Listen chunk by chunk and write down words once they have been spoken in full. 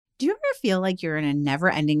Do you ever feel like you're in a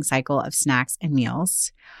never-ending cycle of snacks and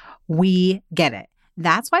meals? We get it.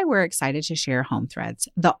 That's why we're excited to share Home Threads,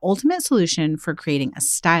 the ultimate solution for creating a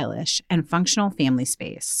stylish and functional family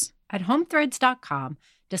space. At homethreads.com,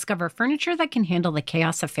 discover furniture that can handle the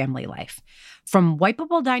chaos of family life. From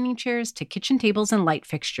wipeable dining chairs to kitchen tables and light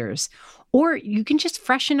fixtures. Or you can just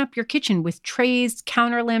freshen up your kitchen with trays,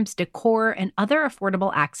 counter lamps, decor, and other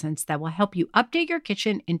affordable accents that will help you update your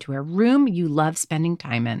kitchen into a room you love spending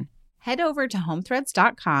time in. Head over to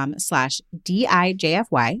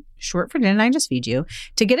homethreads.com/DIJFY, short for Didn't I Just Feed You,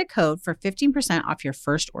 to get a code for 15% off your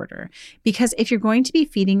first order. Because if you're going to be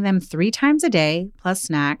feeding them 3 times a day, plus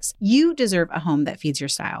snacks, you deserve a home that feeds your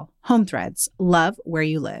style. Home Threads, love where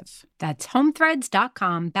you live. That's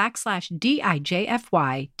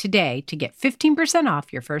homethreads.com/DIJFY today to get 15%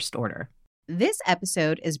 off your first order. This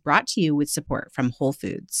episode is brought to you with support from Whole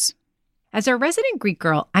Foods. As a resident Greek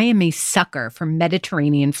girl, I am a sucker for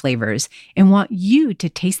Mediterranean flavors and want you to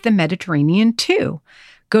taste the Mediterranean too.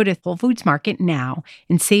 Go to Whole Foods Market now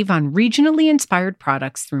and save on regionally inspired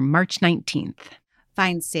products through March 19th.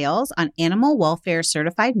 Find sales on animal welfare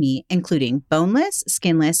certified meat, including boneless,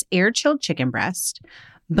 skinless, air-chilled chicken breast,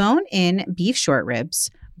 bone-in beef short ribs,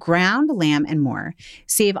 ground lamb, and more.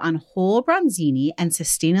 Save on whole bronzini and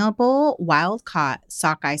sustainable wild-caught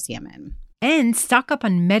sockeye salmon. And stock up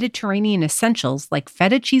on Mediterranean essentials like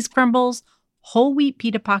feta cheese crumbles, whole wheat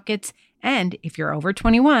pita pockets, and, if you're over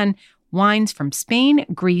 21, wines from Spain,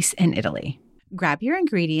 Greece, and Italy. Grab your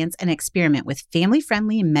ingredients and experiment with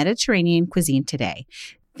family-friendly Mediterranean cuisine today.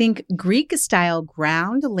 Think Greek-style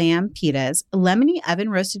ground lamb pitas, lemony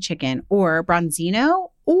oven-roasted chicken, or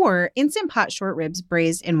bronzino, or instant pot short ribs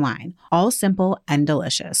braised in wine. All simple and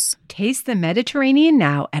delicious. Taste the Mediterranean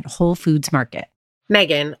now at Whole Foods Market.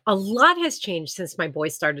 Megan, a lot has changed since my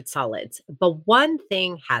boys started solids, but one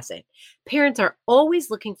thing hasn't. Parents are always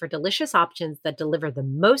looking for delicious options that deliver the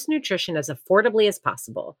most nutrition as affordably as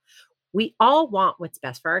possible. We all want what's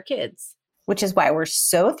best for our kids. Which is why we're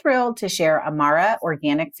so thrilled to share Amara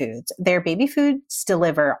Organic Foods. Their baby foods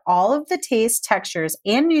deliver all of the taste, textures,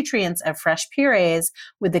 and nutrients of fresh purees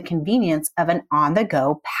with the convenience of an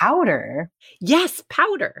on-the-go powder. Yes,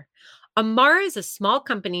 powder. Amara is a small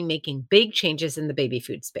company making big changes in the baby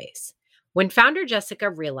food space. When founder Jessica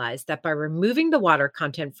realized that by removing the water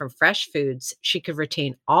content from fresh foods, she could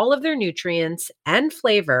retain all of their nutrients and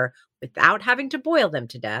flavor without having to boil them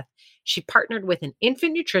to death, she partnered with an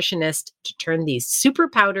infant nutritionist to turn these super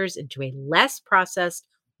powders into a less processed,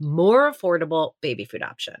 more affordable baby food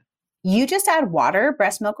option. You just add water,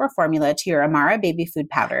 breast milk, or formula to your Amara baby food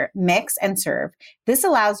powder, mix and serve. This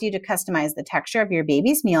allows you to customize the texture of your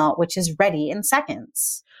baby's meal, which is ready in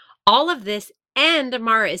seconds. All of this and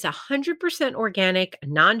Amara is 100% organic,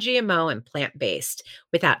 non-GMO, and plant-based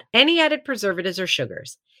without any added preservatives or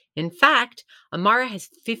sugars. In fact, Amara has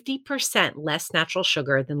 50% less natural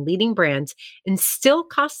sugar than leading brands and still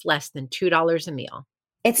costs less than $2 a meal.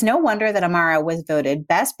 It's no wonder that Amara was voted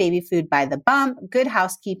best baby food by The Bump, Good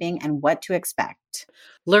Housekeeping, and What to Expect.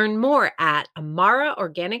 Learn more at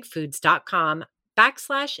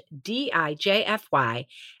amaraorganicfoods.com/DIJFY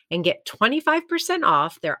and get 25%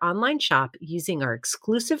 off their online shop using our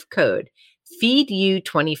exclusive code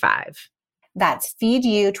FEEDYOU25. That's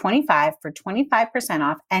FEEDYOU25 for 25%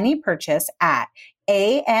 off any purchase at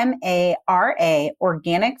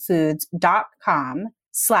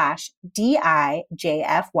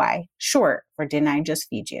amaraorganicfoods.com/DIJFY, short for Didn't I Just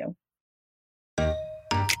Feed You.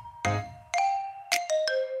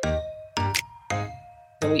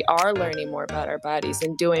 We are learning more about our bodies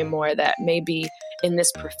and doing more that maybe in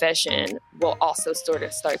this profession will also sort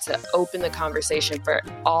of start to open the conversation for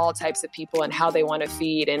all types of people and how they want to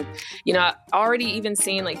feed. And, already even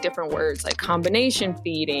seeing like different words like combination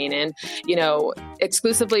feeding and,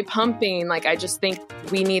 exclusively pumping. Like, I just think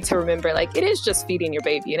we need to remember, like, it is just feeding your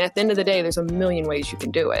baby. And at the end of the day, there's a million ways you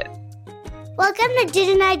can do it. Welcome to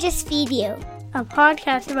Didn't I Just Feed You? A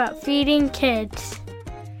podcast about feeding kids.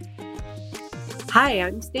 Hi,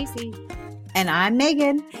 I'm Stacy. And I'm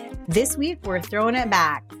Megan. This week, we're throwing it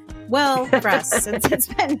back. Well, for us, since it's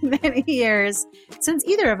been many years since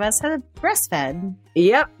either of us have breastfed.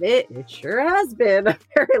 Yep, it sure has been a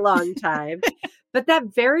very long time. But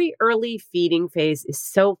that very early feeding phase is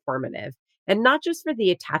so formative. And not just for the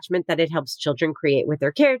attachment that it helps children create with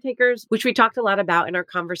their caretakers, which we talked a lot about in our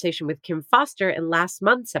conversation with Kim Foster in last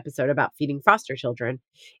month's episode about feeding foster children.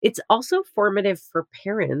 It's also formative for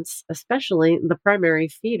parents, especially the primary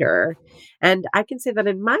feeder. And I can say that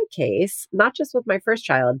in my case, not just with my first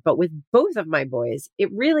child, but with both of my boys,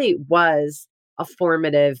 it really was a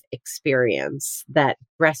formative experience, that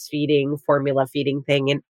breastfeeding, formula feeding thing,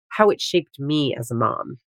 and how it shaped me as a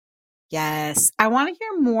mom. Yes. I want to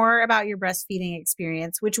hear more about your breastfeeding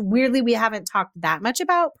experience, which weirdly we haven't talked that much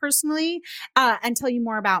about personally, and tell you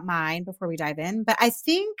more about mine before we dive in. But I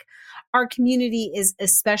think our community is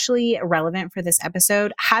especially relevant for this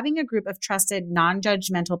episode. Having a group of trusted,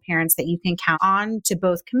 non-judgmental parents that you can count on to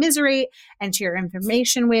both commiserate and share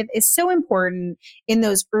information with is so important in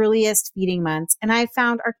those earliest feeding months. And I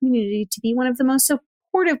found our community to be one of the most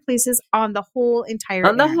supportive places on the whole entire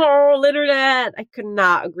On the internet. whole internet. I could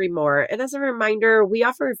not agree more. And as a reminder, we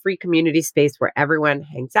offer a free community space where everyone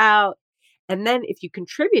hangs out. And then if you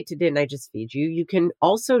contribute to Didn't I Just Feed You, you can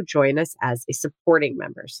also join us as a supporting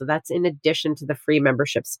member. So that's in addition to the free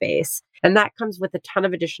membership space. And that comes with a ton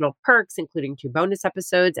of additional perks, including 2 bonus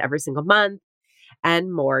episodes every single month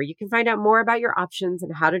and more. You can find out more about your options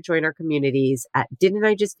and how to join our communities at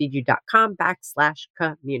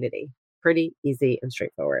didn'tijustfeedyou.com/community. Pretty easy and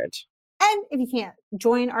straightforward. And if you can't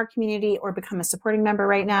join our community or become a supporting member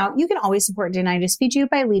right now, you can always support Didn't I Just Feed You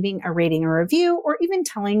by leaving a rating or review or even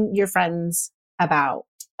telling your friends about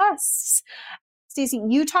us. Stacey,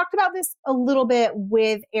 you talked about this a little bit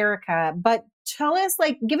with Erica, but tell us,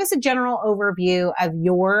 give us a general overview of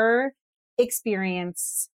your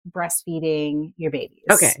experience breastfeeding your babies.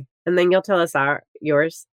 Okay. And then you'll tell us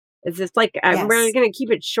yours. It's just we're going to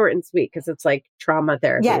keep it short and sweet because it's like trauma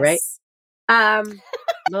therapy, right? Ugh.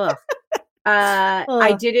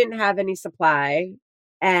 I didn't have any supply,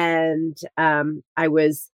 and I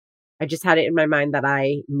just had it in my mind that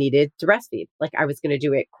I needed to breastfeed. Like I was going to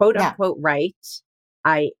do it quote unquote right.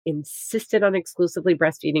 I insisted on exclusively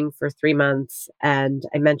breastfeeding for 3 months, and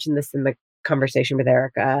I mentioned this in the conversation with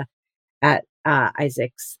Erica at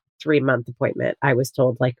Isaac's 3-month appointment. I was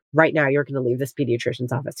told, right now you're going to leave this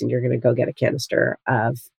pediatrician's office and you're going to go get a canister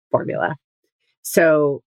of formula.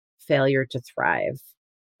 So failure to thrive,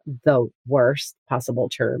 the worst possible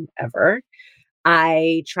term ever.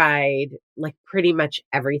 I tried pretty much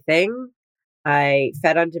everything. I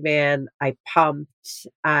fed on demand. I pumped.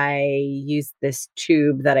 I used this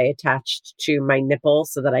tube that I attached to my nipple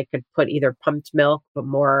so that I could put either pumped milk, but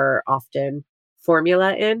more often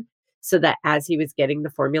formula in, so that as he was getting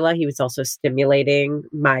the formula, he was also stimulating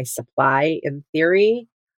my supply in theory.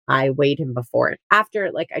 I weighed him before and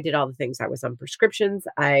after. I did all the things. I was on prescriptions.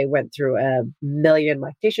 I went through a million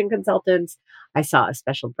lactation consultants. I saw a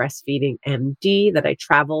special breastfeeding MD that I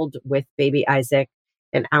traveled with baby Isaac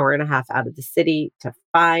an hour and a half out of the city to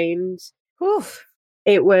find. Oof.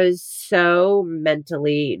 It was so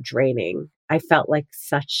mentally draining. I felt like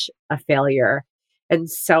such a failure. And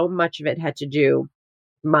so much of it had to do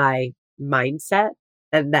my mindset,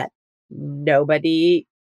 and that nobody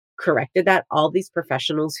corrected that. All these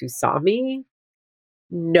professionals who saw me,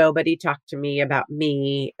 nobody talked to me about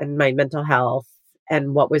me and my mental health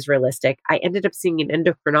and what was realistic. I ended up seeing an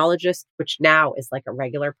endocrinologist, which now is a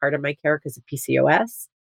regular part of my care because of PCOS.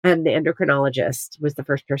 And the endocrinologist was the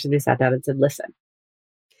first person who sat down and said, listen,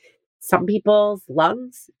 some people's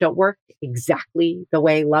lungs don't work exactly the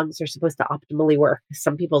way lungs are supposed to optimally work.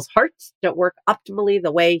 Some people's hearts don't work optimally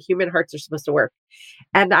the way human hearts are supposed to work.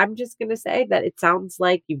 And I'm just going to say that it sounds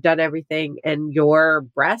like you've done everything, and your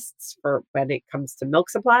breasts, for when it comes to milk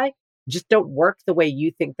supply, just don't work the way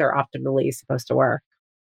you think they're optimally supposed to work.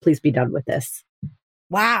 Please be done with this.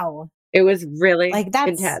 Wow. It was really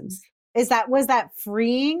that's intense. Was that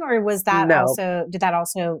freeing, or was that did that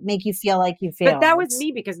also make you feel like you failed? But that was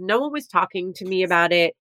me because no one was talking to me about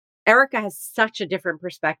it. Erica has such a different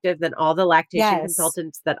perspective than all the lactation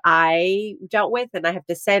consultants that I dealt with. And I have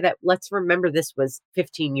to say that let's remember this was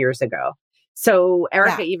 15 years ago. So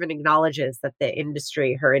Erica even acknowledges that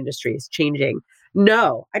her industry is changing.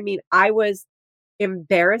 No, I mean, I was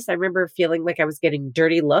embarrassed. I remember feeling like I was getting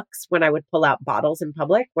dirty looks when I would pull out bottles in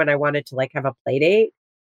public when I wanted to have a play date.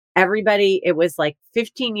 Everybody, it was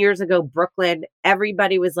 15 years ago, Brooklyn,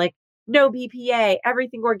 everybody was no BPA,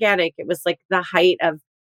 everything organic. It was the height of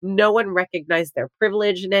no one recognized their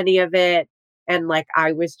privilege in any of it. And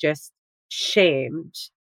I was just shamed,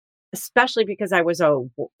 especially because I was a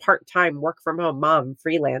part-time work from home mom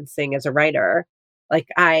freelancing as a writer.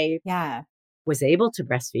 I was able to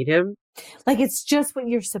breastfeed him. It's just what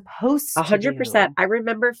you're supposed to 100%. I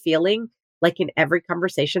remember feeling in every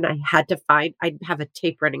conversation, I'd have a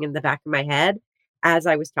tape running in the back of my head as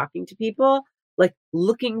I was talking to people,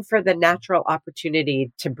 looking for the natural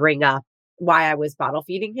opportunity to bring up why I was formula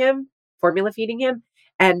feeding him.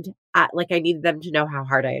 And I needed them to know how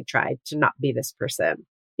hard I had tried to not be this person.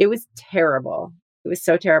 It was terrible. It was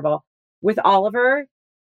so terrible. With Oliver,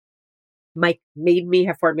 Mike made me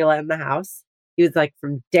have formula in the house. He was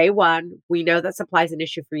from day one, we know that supply is an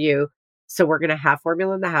issue for you. So we're going to have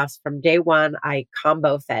formula in the house. From day one, I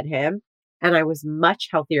combo fed him. and I was much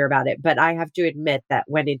healthier about it. But I have to admit that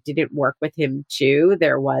when it didn't work with him too,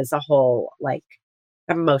 there was a whole like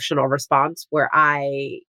emotional response where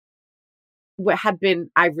I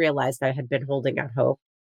realized I had been holding out hope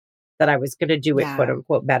that I was going to do it, quote Yeah.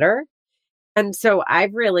 unquote, better. And so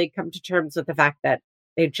I've really come to terms with the fact that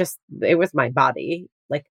it was my body.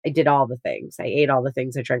 Like I did all the things. I ate all the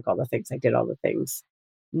things. I drank all the things. I did all the things.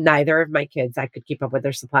 Neither of my kids, I could keep up with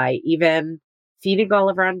their supply, even feeding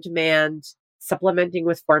Oliver on demand, supplementing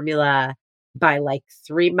with formula by like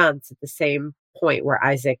 3 months at the same point where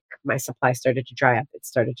Isaac, my supply started to dry up. It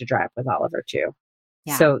started to dry up with Oliver too.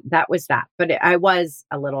 Yeah. So that was that. But I was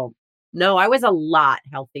a lot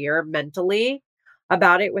healthier mentally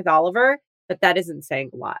about it with Oliver, but that isn't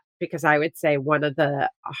saying a lot because I would say one of the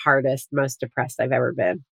hardest, most depressed I've ever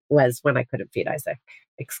been was when I couldn't feed Isaac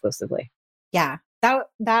exclusively. Yeah.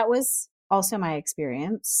 That was also my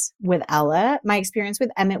experience with Ella. My experience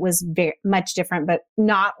with Emmett was very much different, but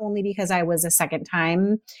not only because I was a second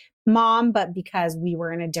time mom, but because we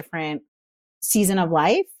were in a different season of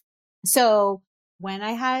life. So when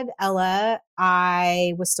I had Ella,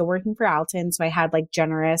 I was still working for Alton. So I had like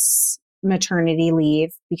generous maternity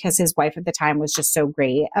leave because his wife at the time was just so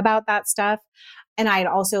great about that stuff. And I had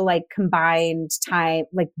also like combined time,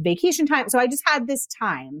 like vacation time. So I just had this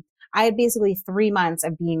time. I had basically 3 months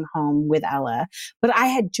of being home with Ella, but I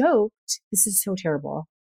had joked, this is so terrible.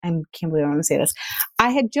 I can't believe I want to say this.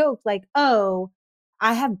 I had joked like, oh,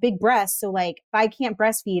 I have big breasts. So like, if I can't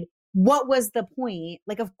breastfeed, what was the point?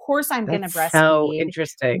 Like, of course I'm going to breastfeed. So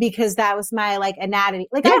interesting. Because that was my like anatomy.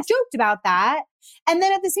 Like Yes. I joked about that. And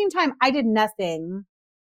then at the same time, I did nothing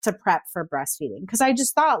to prep for breastfeeding because I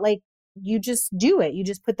just thought like, you just do it. You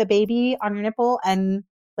just put the baby on your nipple and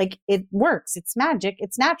like it works. It's magic.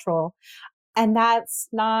 It's natural. And that's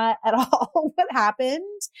not at all what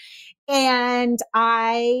happened. And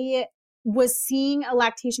I was seeing a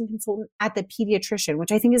lactation consultant at the pediatrician,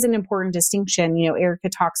 which I think is an important distinction. You know, Erica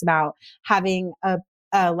talks about having a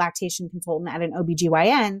lactation consultant at an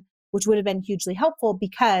OBGYN, which would have been hugely helpful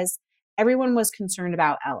because everyone was concerned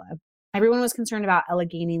about Ella. Everyone was concerned about Ella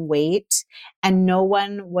gaining weight and no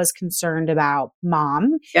one was concerned about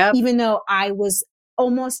mom, even though I was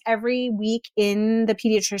almost every week in the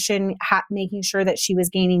pediatrician making sure that she was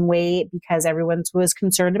gaining weight because everyone was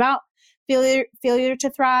concerned about failure to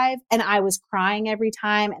thrive. And I was crying every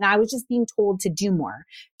time. And I was just being told to do more,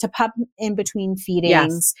 to pup in between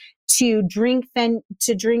feedings, to drink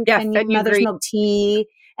mother's milk tea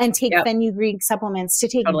and take fenugreek supplements, to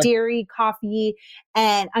take dairy, coffee,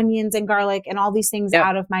 and onions and garlic and all these things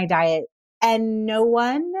out of my diet. And no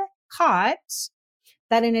one caught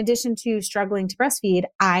that in addition to struggling to breastfeed,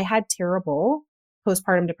 I had terrible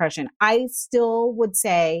postpartum depression. I still would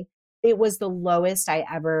say it was the lowest I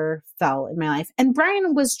ever felt in my life. And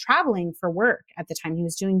Brian was traveling for work at the time. He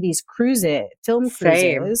was doing these film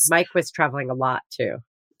cruises. Mike was traveling a lot too.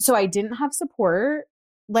 So I didn't have support.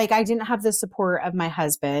 Like I didn't have the support of my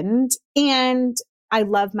husband. And I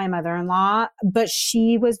love my mother-in-law, but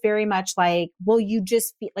she was very much like, well, you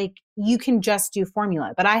just feel like you can just do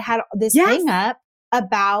formula. But I had this hang up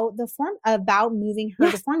about about moving her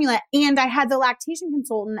to formula. And I had the lactation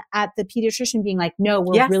consultant at the pediatrician being like, no,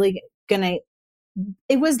 we're really gonna,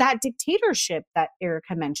 it was that dictatorship that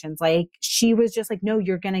Erica mentions. Like she was just like, no,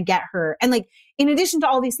 you're going to get her. And like, in addition to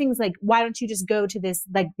all these things, like, why don't you just go to this,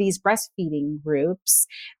 like these breastfeeding groups?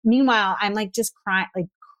 Meanwhile, I'm like just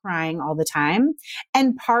crying all the time.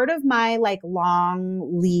 And part of my like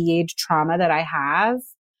long lead trauma that I have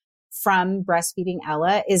from breastfeeding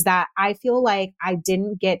Ella is that I feel like I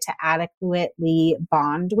didn't get to adequately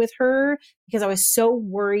bond with her because I was so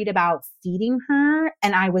worried about feeding her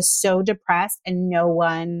and I was so depressed and no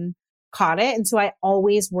one caught it. And so I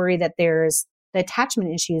always worry that there's the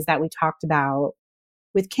attachment issues that we talked about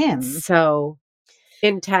with Kim. So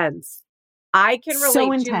intense. I can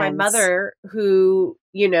relate to my mother who,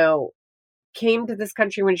 you know, came to this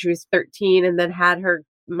country when she was 13 and then had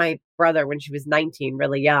my brother when she was 19,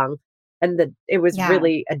 really young. And it was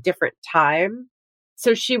really a different time.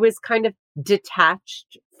 So she was kind of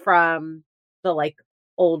detached from the like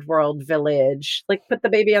old world village, like put the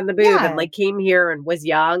baby on the boob and like came here and was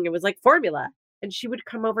young. It was like formula. And she would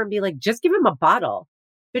come over and be like, just give him a bottle.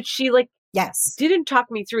 But she like, didn't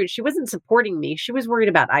talk me through it. She wasn't supporting me. She was worried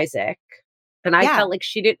about Isaac. And I felt like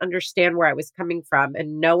she didn't understand where I was coming from.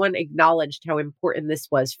 And no one acknowledged how important this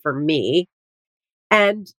was for me.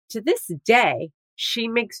 And to this day, she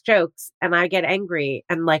makes jokes and I get angry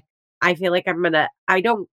and like, I feel like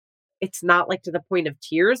it's not like to the point of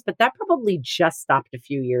tears, but that probably just stopped a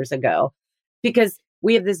few years ago because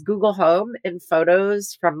we have this Google Home and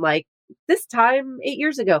photos from like this time 8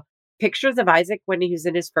 years ago. pictures of Isaac when he was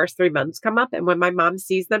in his first 3 months come up. And when my mom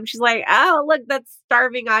sees them, she's like, oh, look, that's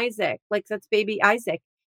starving Isaac. Like, that's baby Isaac.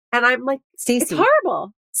 And I'm like, it's Stacey,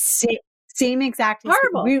 horrible. same exact.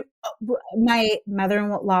 Horrible. My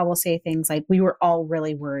mother-in-law will say things like, we were all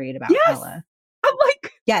really worried about Yes. Ella. I'm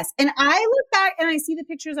like, Yes. And I look back and I see the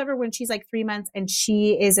pictures of her when she's like 3 months and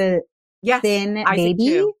she is a yes, thin Isaac baby.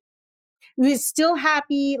 too. Was still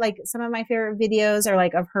happy. Like some of my favorite videos are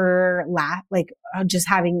like of her just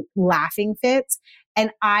having laughing fits.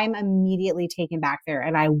 And I'm immediately taken back there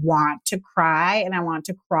and I want to cry and I want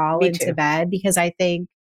to crawl Me into too. bed because I think,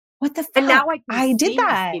 what the fuck? And now I did see that.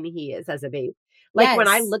 how skinny he is as a baby. Like when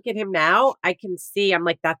I Yes. look at him now, I can see, I'm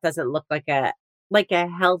like, that doesn't look like a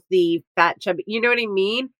healthy, fat, chubby, you know what I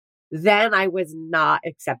mean? Then I was not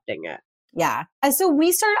accepting it. Yeah. And so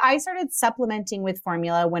I started supplementing with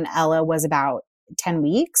formula when Ella was about 10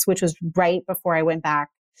 weeks, which was right before I went back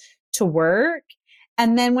to work.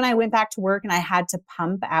 And then when I went back to work and I had to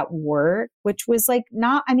pump at work, which was like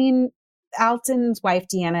Alton's wife,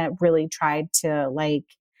 Deanna, really tried to like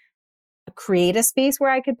create a space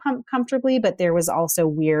where I could pump comfortably, but there was also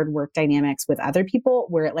weird work dynamics with other people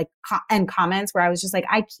where like, and comments where I was just like,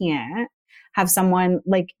 I can't have someone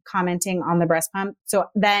like commenting on the breast pump. So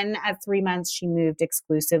then at 3 months, she moved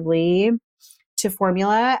exclusively to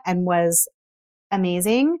formula and was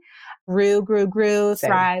amazing. Grew, Same.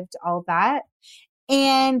 thrived, all of that.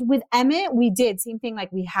 And with Emmett, we did same thing.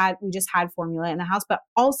 Like we just had formula in the house, but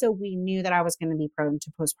also we knew that I was going to be prone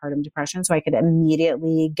to postpartum depression. So I could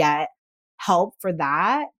immediately get help for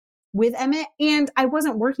that with Emmett. And I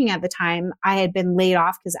wasn't working at the time. I had been laid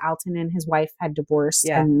off because Alton and his wife had divorced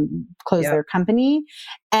and closed their company.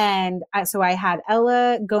 And so I had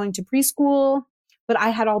Ella going to preschool, but I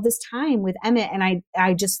had all this time with Emmett and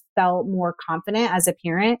I just felt more confident as a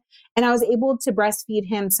parent. And I was able to breastfeed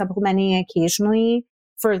him, supplementing occasionally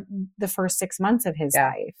for the first 6 months of his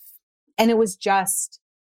life. And it was just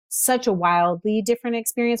such a wildly different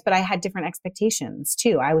experience, but I had different expectations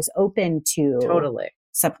too. I was open to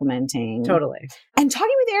supplementing. Totally. And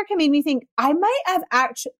talking with Erica made me think I might have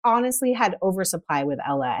actually honestly had oversupply with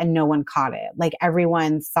Ella and no one caught it. Like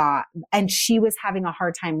everyone thought, and she was having a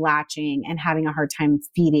hard time latching and having a hard time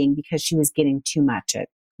feeding because she was getting too much at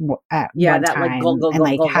one that time. like go and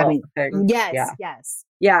like having thing. Yes.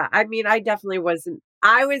 Yeah. I mean, I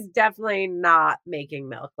was definitely not making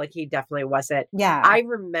milk. Like he definitely wasn't. Yeah. I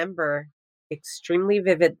remember extremely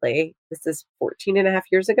vividly, this is 14 and a half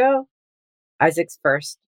years ago, Isaac's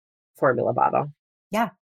first formula bottle. Yeah,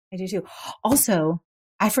 I do too. Also,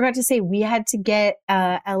 I forgot to say we had to get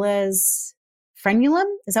Ella's frenulum.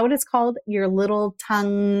 Is that what it's called? Your little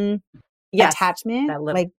tongue attachment.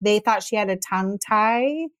 Like they thought she had a tongue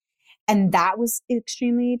tie. And that was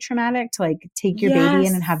extremely traumatic to like take your baby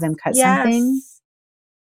in and have them cut something.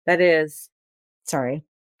 That is. Sorry.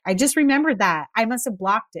 I just remembered that. I must have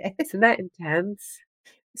blocked it. Isn't that intense?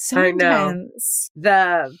 So intense.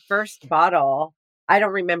 The first bottle, I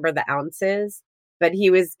don't remember the ounces, but he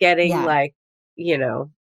was getting like,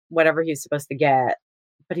 whatever he was supposed to get,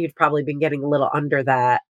 but he'd probably been getting a little under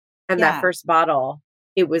that. And that first bottle,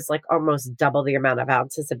 it was like almost double the amount of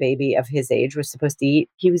ounces a baby of his age was supposed to eat.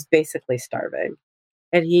 He was basically starving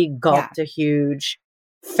and he gulped a huge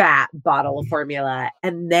fat bottle of formula.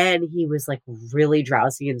 And then he was like really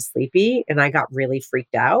drowsy and sleepy. And I got really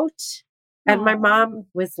freaked out. And my mom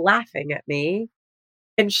was laughing at me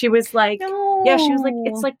and she was like, she was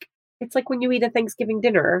like, it's like when you eat a Thanksgiving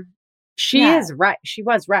dinner. She is right. She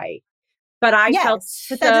was right. But I felt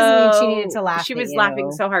but that doesn't mean she needed to laugh. She was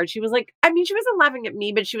laughing so hard. She was like, I mean, she wasn't laughing at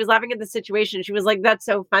me, but she was laughing at the situation. She was like, that's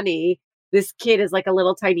so funny. This kid is like a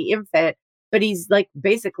little tiny infant, but he's like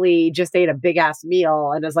basically just ate a big ass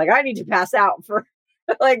meal and is like, I need to pass out for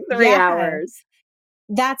like 3 hours.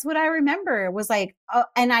 That's what I remember was like,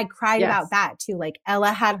 and I cried about that too. Like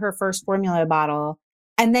Ella had her first formula bottle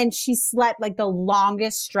and then she slept like the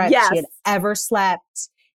longest stretch she had ever slept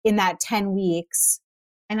in that 10 weeks.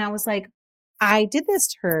 And I was like, I did this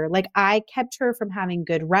to her. Like I kept her from having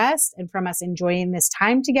good rest and from us enjoying this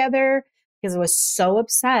time together because I was so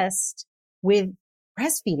obsessed with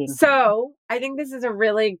breastfeeding. So I think this is a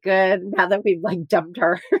really good, now that we've like dumped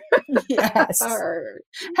her. Yes.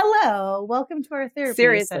 Hello. Welcome to our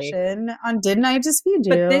therapy session on Didn't I Just Feed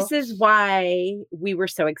You? But this is why we were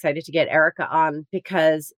so excited to get Erica on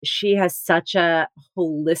because she has such a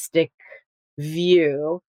holistic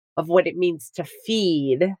view of what it means to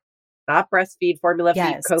feed, not breastfeed, formula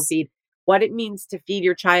feed, co-feed, what it means to feed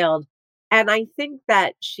your child. And I think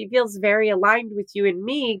that she feels very aligned with you and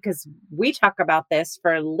me because we talk about this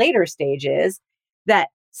for later stages, that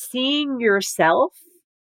seeing yourself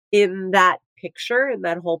in that picture, in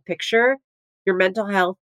that whole picture, your mental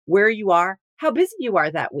health, where you are, how busy you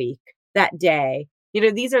are that week, that day.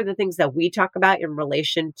 These are the things that we talk about in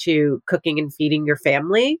relation to cooking and feeding your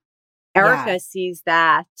family. Erica sees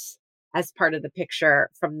that as part of the picture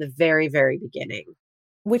from the very, very beginning.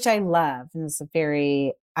 Which I love, and it's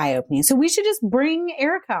very eye-opening. So we should just bring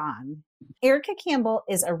Erica on. Erica Campbell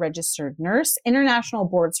is a registered nurse, international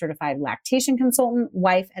board-certified lactation consultant,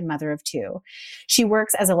 wife, and mother of 2. She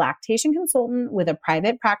works as a lactation consultant with a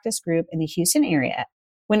private practice group in the Houston area.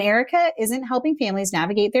 When Erica isn't helping families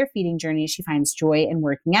navigate their feeding journey, she finds joy in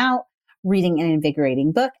working out, reading an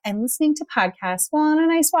invigorating book, and listening to podcasts while on a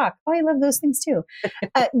nice walk. Oh, I love those things too.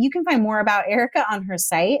 You can find more about Erica on her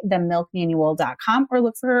site, themilkmanual.com, or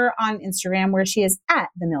look for her on Instagram where she is at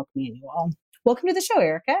themilkmanual. Welcome to the show,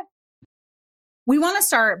 Erica. We want to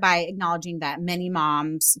start by acknowledging that many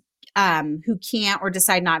moms who can't or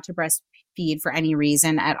decide not to breastfeed for any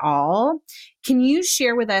reason at all. Can you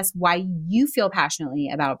share with us why you feel passionately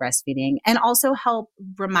about breastfeeding, and also help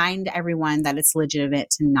remind everyone that it's legitimate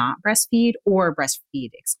to not breastfeed or breastfeed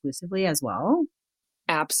exclusively as well?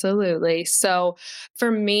 Absolutely. So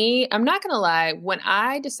for me, I'm not going to lie, when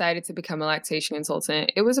I decided to become a lactation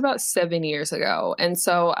consultant, it was about 7 years ago. And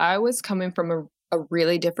so I was coming from a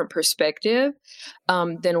really different perspective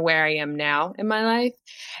than where I am now in my life.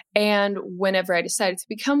 And whenever I decided to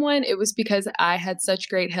become one, it was because I had such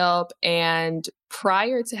great help. And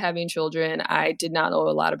prior to having children, I did not know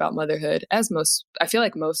a lot about motherhood, as I feel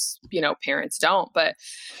like most, parents don't. But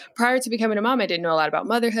prior to becoming a mom, I didn't know a lot about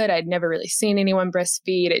motherhood. I'd never really seen anyone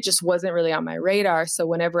breastfeed. It just wasn't really on my radar. So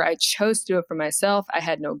whenever I chose to do it for myself, I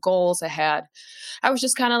had no goals. I was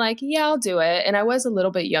just kind of like, yeah, I'll do it. And I was a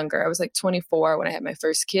little bit younger. I was like 24 when I had my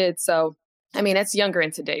first kid. So, it's younger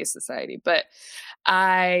in today's society, but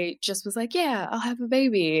I just was like, yeah, I'll have a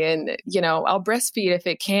baby and, I'll breastfeed if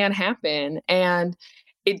it can happen. And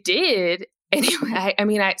it did. Anyway,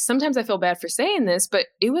 I sometimes I feel bad for saying this, but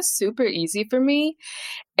it was super easy for me.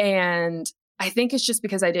 And I think it's just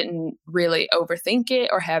because I didn't really overthink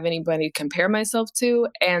it or have anybody to compare myself to.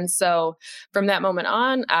 And so from that moment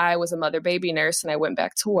on, I was a mother baby nurse and I went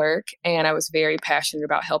back to work, and I was very passionate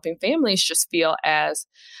about helping families just feel as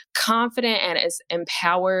confident and as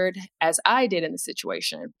empowered as I did in the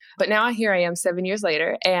situation. But now here I am 7 years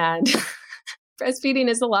later, and breastfeeding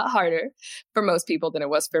is a lot harder for most people than it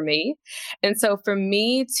was for me. And so for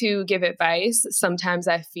me to give advice, sometimes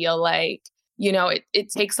I feel like,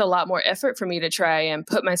 it takes a lot more effort for me to try and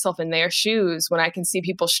put myself in their shoes when I can see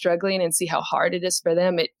people struggling and see how hard it is for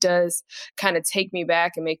them. It does kind of take me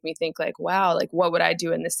back and make me think like, wow, like what would I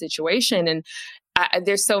do in this situation? And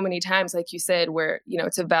there's so many times, like you said, where,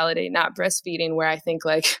 to validate not breastfeeding, where I think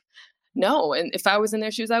like, no. And if I was in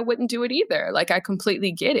their shoes, I wouldn't do it either. Like, I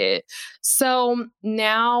completely get it. So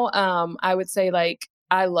now I would say like,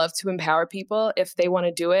 I love to empower people if they want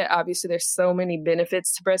to do it. Obviously, there's so many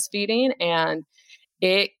benefits to breastfeeding, and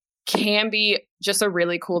it can be just a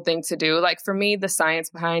really cool thing to do. Like for me, the science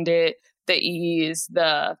behind it, the ease,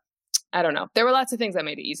 I don't know. There were lots of things that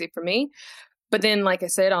made it easy for me. But then, like I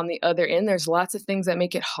said, on the other end, there's lots of things that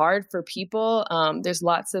make it hard for people. There's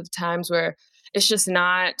lots of times where it's just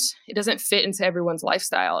it doesn't fit into everyone's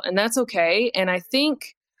lifestyle, and that's okay. And I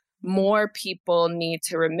think more people need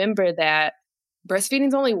to remember that breastfeeding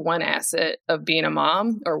is only one asset of being a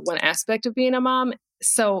mom, or one aspect of being a mom.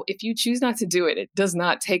 So if you choose not to do it, it does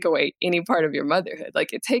not take away any part of your motherhood.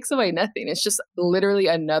 Like, it takes away nothing. It's just literally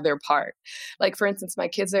another part. Like, for instance, my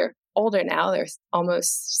kids are older now. They're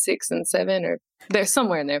almost 6 and 7, or they're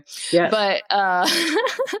somewhere in there. Yeah. But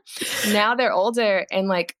now they're older, and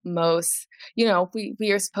like most,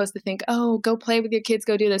 we are supposed to think, oh, go play with your kids,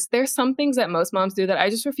 go do this. There's some things that most moms do that I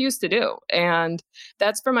just refuse to do. And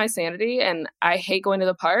that's for my sanity. And I hate going to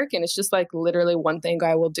the park. And it's just like literally one thing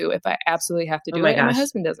I will do if I absolutely have to do it. And my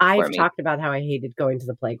husband does it for me. I've talked about how I hated going to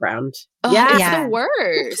the playground. Oh, yeah. It's the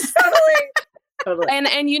worst. Totally.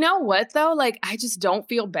 And you know what, though? Like, I just don't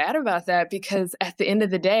feel bad about that, because at the end of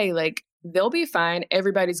the day, like, they'll be fine.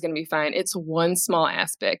 Everybody's going to be fine. It's one small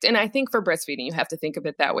aspect. And I think for breastfeeding, you have to think of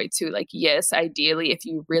it that way too. Like, yes, ideally, if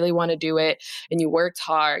you really want to do it and you worked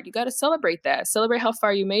hard, you got to celebrate that. Celebrate how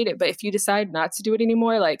far you made it. But if you decide not to do it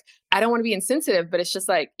anymore, like, I don't want to be insensitive, but it's just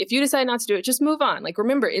like, if you decide not to do it, just move on. Like,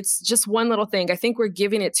 remember, it's just one little thing. I think we're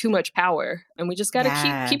giving it too much power, and we just got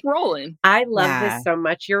to keep rolling. I love this so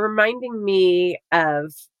much. You're reminding me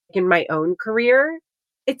of, in my own career,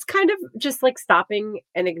 it's kind of just like stopping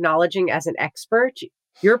and acknowledging as an expert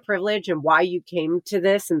your privilege and why you came to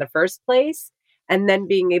this in the first place, and then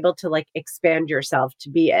being able to like expand yourself to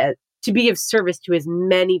be to be of service to as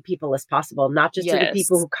many people as possible, not just to the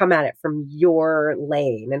people who come at it from your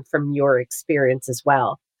lane and from your experience as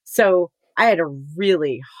well. So I had a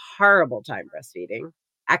really horrible time breastfeeding.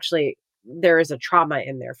 Actually, there is a trauma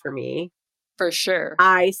in there for me. For sure.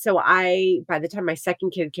 By the time my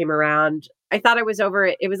second kid came around, I thought I was over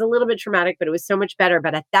it. It was a little bit traumatic, but it was so much better.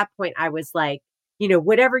 But at that point, I was like,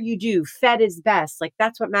 whatever you do, fed is best. Like,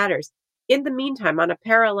 that's what matters. In the meantime, on a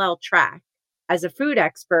parallel track, as a food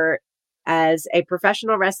expert, as a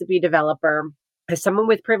professional recipe developer, as someone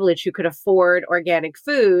with privilege who could afford organic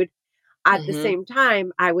food, at the same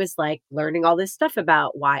time, I was like learning all this stuff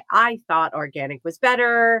about why I thought organic was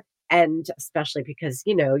better. And especially because,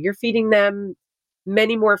 you're feeding them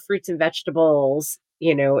many more fruits and vegetables,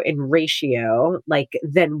 in ratio, like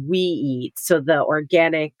than we eat. So the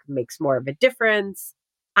organic makes more of a difference.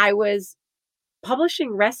 I was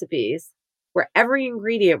publishing recipes where every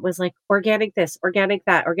ingredient was like organic this, organic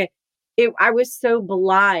that, organic. I was so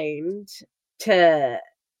blind to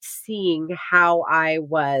seeing how I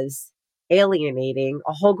was alienating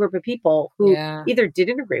a whole group of people who either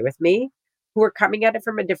didn't agree with me, who were coming at it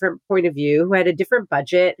from a different point of view, who had a different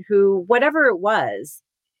budget, who, whatever it was.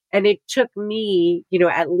 And it took me,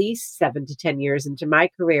 at least 7 to 10 years into my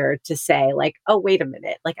career to say like, oh, wait a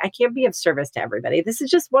minute. Like, I can't be of service to everybody. This is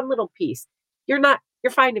just one little piece. You're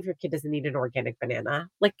fine if your kid doesn't eat an organic banana.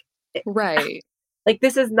 Like, right. Like,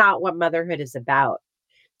 this is not what motherhood is about.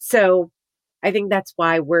 So I think that's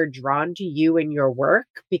why we're drawn to you and your work,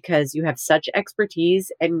 because you have such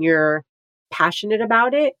expertise and you're passionate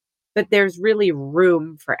about it, but there's really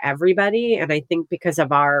room for everybody. And I think because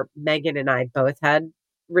of Megan and I both had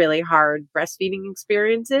really hard breastfeeding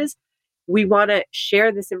experiences, we want to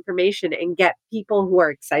share this information and get people who are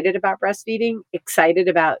excited about breastfeeding, excited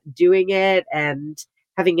about doing it and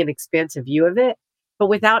having an expansive view of it, but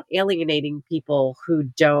without alienating people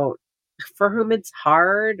for whom it's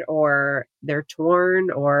hard or they're torn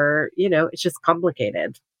or, it's just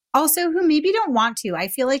complicated. Also, who maybe don't want to. I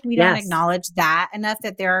feel like we don't acknowledge that enough,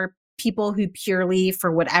 that there are people who purely,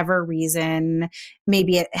 for whatever reason,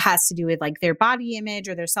 maybe it has to do with like their body image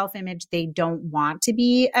or their self-image, they don't want to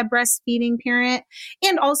be a breastfeeding parent.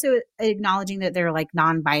 And also acknowledging that they're like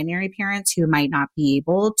non-binary parents who might not be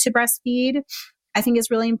able to breastfeed, I think is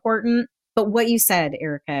really important. But what you said,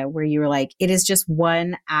 Erica, where you were like, it is just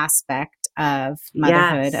one aspect of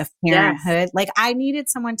motherhood, of parenthood. Like, I needed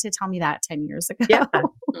someone to tell me that 10 years ago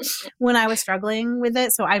when I was struggling with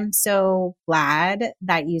it. So I'm so glad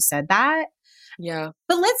that you said that. Yeah.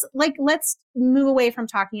 But let's move away from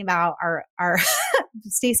talking about our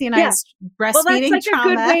Stacey and I's breastfeeding that's like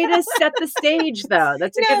trauma. A good way to set the stage, though.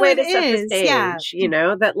 That's a good way to set the stage,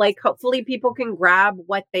 that like hopefully people can grab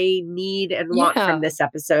what they need and want from this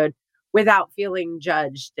episode without feeling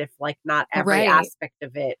judged if like not every aspect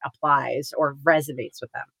of it applies or resonates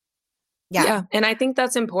with them. Yeah. And I think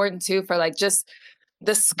that's important too for like just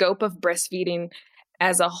the scope of breastfeeding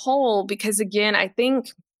as a whole, because again, I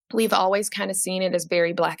think we've always kind of seen it as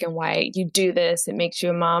very black and white. You do this, it makes you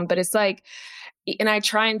a mom, but it's like, and I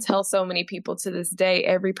try and tell so many people to this day,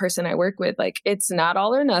 every person I work with, like, it's not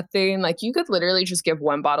all or nothing. Like, you could literally just give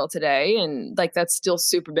one bottle today and like, that's still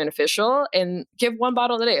super beneficial, and give one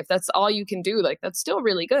bottle a day. If that's all you can do, like, that's still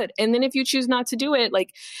really good. And then if you choose not to do it,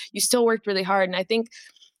 like, you still worked really hard. And I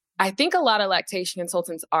think a lot of lactation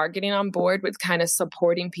consultants are getting on board with kind of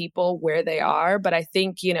supporting people where they are. But I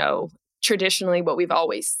think, traditionally what we've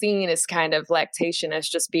always seen is kind of lactation as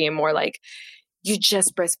just being more like, you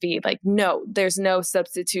just breastfeed. Like, no, there's no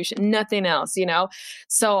substitution, nothing else,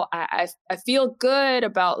 So I feel good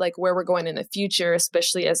about like where we're going in the future,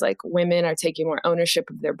 especially as like women are taking more ownership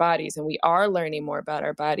of their bodies and we are learning more about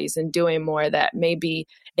our bodies and doing more that maybe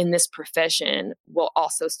in this profession will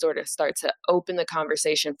also sort of start to open the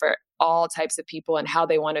conversation for all types of people and how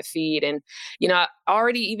they want to feed. And,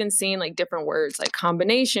 already even seeing like different words like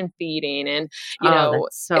combination feeding and,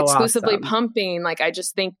 exclusively pumping. Like, I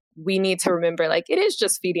just think we need to remember, like, it is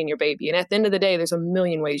just feeding your baby. And at the end of the day, there's a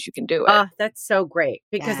million ways you can do it. That's so great.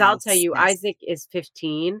 Because I'll tell you, Isaac is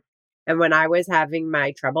 15. And when I was having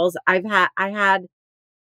my troubles, I had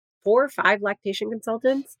 4 or 5 lactation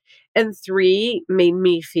consultants, and 3 made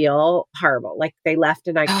me feel horrible. Like, they left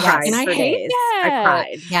and I cried and for days. I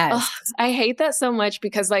cried. Yes. Oh, I hate that so much,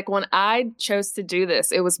 because like when I chose to do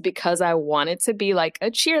this, it was because I wanted to be like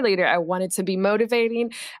a cheerleader. I wanted to be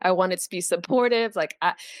motivating. I wanted to be supportive.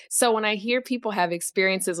 So when I hear people have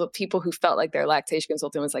experiences with people who felt like their lactation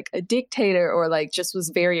consultant was like a dictator or like just was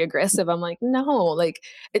very aggressive, I'm like, no, like,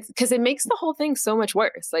 it's because it makes the whole thing so much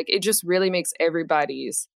worse. Like, it just really makes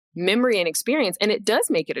everybody's memory and experience, and it does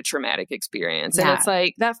make it a traumatic experience. And it's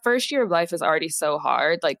like that first year of life is already so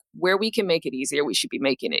hard. Like where we can make it easier, we should be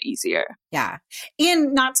making it easier. Yeah.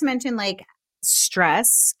 And not to mention like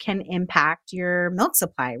stress can impact your milk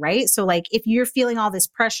supply, right? So like if you're feeling all this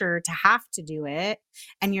pressure to have to do it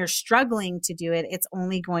and you're struggling to do it, it's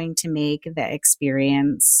only going to make the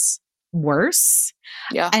experience worse.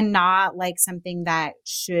 Yeah. And not like something that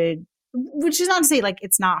should, which is not to say like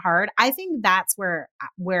it's not hard. I think that's where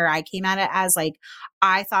I came at it as like,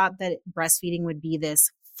 I thought that breastfeeding would be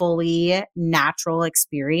this fully natural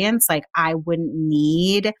experience. Like I wouldn't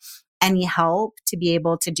need any help to be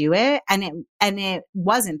able to do it. And it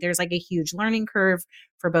wasn't. There's like a huge learning curve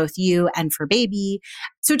for both you and for baby.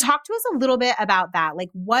 So talk to us a little bit about that. Like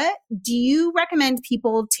what do you recommend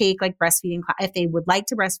people take like breastfeeding if they would like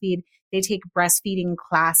to breastfeed? They take breastfeeding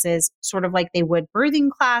classes, sort of like they would birthing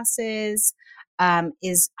classes.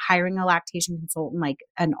 Is hiring a lactation consultant like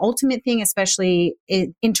an ultimate thing, especially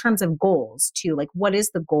in terms of goals too? Like what is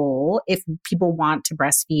the goal if people want to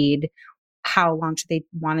breastfeed? How long should they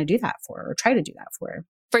want to do that for or try to do that for?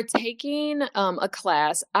 For taking a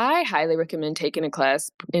class, I highly recommend taking a class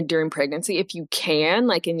during pregnancy if you can,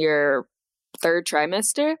 like in your third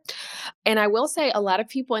trimester. And I will say a lot of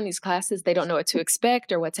people in these classes, they don't know what to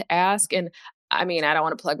expect or what to ask. And I mean, I don't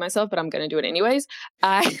want to plug myself, but I'm going to do it anyways.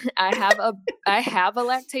 I have a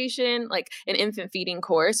lactation, like an infant feeding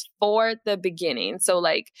course for the beginning. So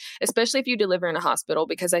like, especially if you deliver in a hospital,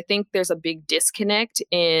 because I think there's a big disconnect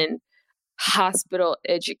in hospital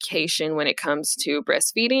education when it comes to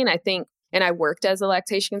breastfeeding. I think, and I worked as a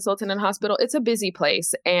lactation consultant in a hospital. It's a busy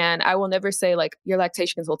place. And I will never say like your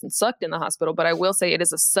lactation consultant sucked in the hospital, but I will say it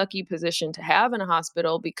is a sucky position to have in a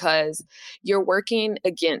hospital because you're working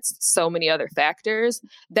against so many other factors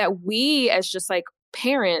that we as just like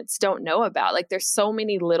parents don't know about. Like there's so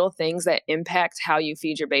many little things that impact how you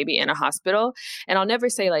feed your baby in a hospital. And I'll never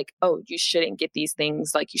say like, oh, you shouldn't get these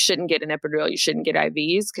things. Like you shouldn't get an epidural, you shouldn't get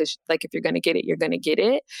IVs, because like if you're going to get it, you're going to get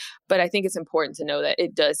it. But I think it's important to know that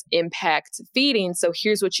it does impact feeding. So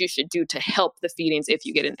here's what you should do to help the feedings if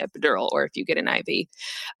you get an epidural or if you get an IV.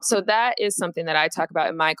 So that is something that I talk about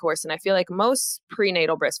in my course. And I feel like most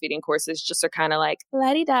prenatal breastfeeding courses just are kind of like,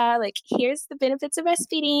 la-di-da, like here's the benefits of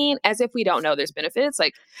breastfeeding, as if we don't know there's benefits.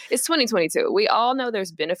 Like it's 2022. We all know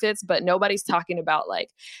there's benefits, but nobody's talking about like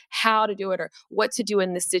how to do it or what to do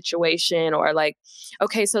in this situation, or like,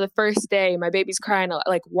 okay, so the first day my baby's crying,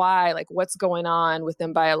 like why, like what's going on with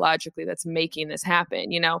them biologically that's making this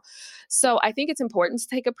happen, you know? So I think it's important to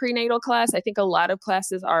take a prenatal class. I think a lot of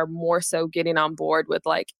classes are more so getting on board with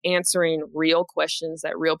like answering real questions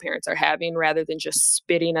that real parents are having rather than just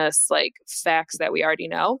spitting us like facts that we already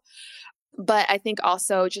know. But I think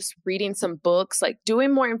also just reading some books, like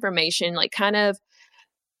doing more information, like kind of,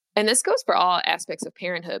 and this goes for all aspects of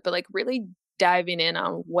parenthood, but like really diving in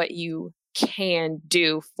on what you can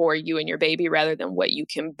do for you and your baby rather than what you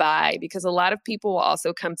can buy. Because a lot of people will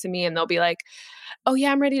also come to me and they'll be like, oh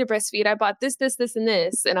yeah, I'm ready to breastfeed. I bought this, this, this, and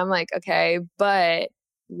this. And I'm like, okay, but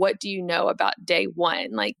what do you know about day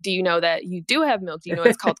one? Like, do you know that you do have milk? Do you know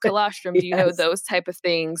it's called colostrum? Do you know those type of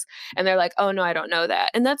things? And they're like, oh no, I don't know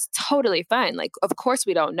that. And that's totally fine. Like, of course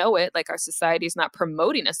we don't know it. Like our society is not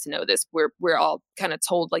promoting us to know this. We're all kind of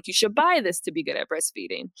told like, you should buy this to be good at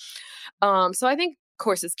breastfeeding. So I think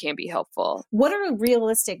courses can be helpful. What are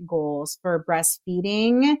realistic goals for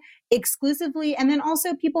breastfeeding exclusively? And then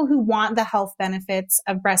also people who want the health benefits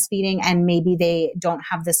of breastfeeding and maybe they don't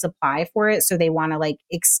have the supply for it. So they want to like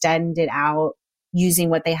extend it out using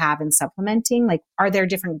what they have and supplementing. Like, are there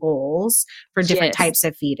different goals for different types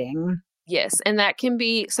of feeding? Yes. And that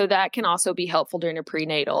can also be helpful during a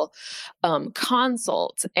prenatal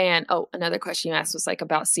consult. And another question you asked was like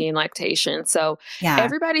about seeing lactation. So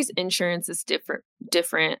everybody's insurance is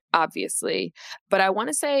different, obviously. But I want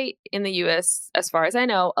to say in the US, as far as I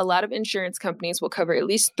know, a lot of insurance companies will cover at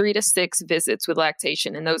least 3 to 6 visits with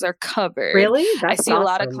lactation, and those are covered. Really? I see awesome. A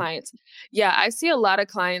lot of clients. Yeah, I see a lot of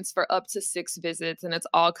clients for up to 6 visits, and it's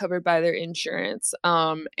all covered by their insurance.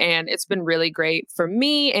 And it's been really great for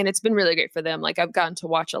me, and it's been really great for them. Like I've gotten to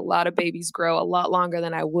watch a lot of babies grow a lot longer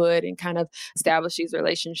than I would and kind of establish these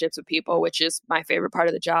relationships with people, which is my favorite part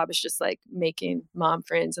of the job, is just like making mom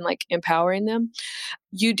friends and like empowering them.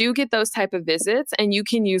 You do get those type of visits, and you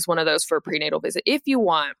can use one of those for a prenatal visit if you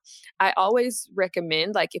want. I always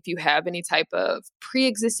recommend, like if you have any type of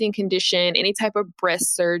pre-existing condition, any type of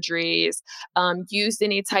breast surgeries, used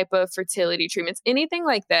any type of fertility treatments, anything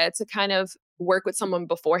like that, to kind of work with someone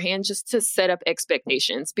beforehand just to set up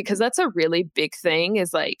expectations, because that's a really big thing.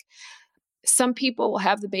 Is like some people will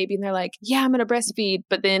have the baby and they're like, yeah, I'm going to breastfeed.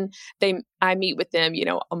 But then I meet with them,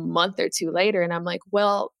 a month or 2 later, and I'm like,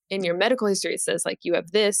 well, in your medical history, it says like you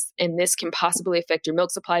have this and this can possibly affect your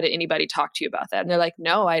milk supply. Did anybody talk to you about that? And they're like,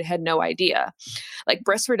 no, I had no idea. Like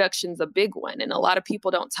breast reduction is a big one. And a lot of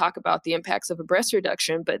people don't talk about the impacts of a breast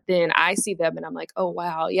reduction, but then I see them and I'm like, oh,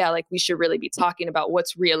 wow. Yeah. Like we should really be talking about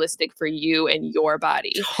what's realistic for you and your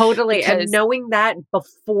body. Totally. Because, and knowing that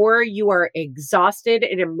before you are exhausted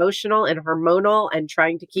and emotional and hormonal and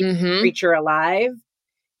trying to keep the creature alive,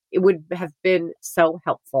 it would have been so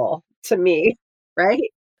helpful to me.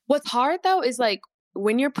 Right. What's hard though is like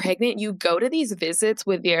when you're pregnant, you go to these visits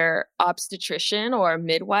with your obstetrician or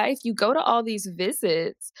midwife, you go to all these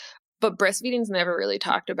visits, but breastfeeding's never really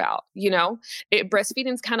talked about,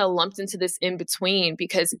 breastfeeding's kind of lumped into this in between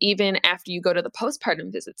because even after you go to the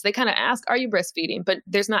postpartum visits, they kind of ask, are you breastfeeding? But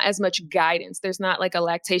there's not as much guidance. There's not like a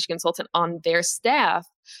lactation consultant on their staff,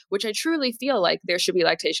 which I truly feel like there should be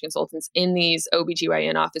lactation consultants in these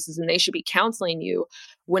OBGYN offices and they should be counseling you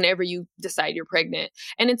whenever you decide you're pregnant.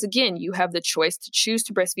 And it's again, you have the choice to choose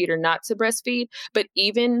to breastfeed or not to breastfeed. But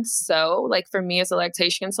even so, like for me as a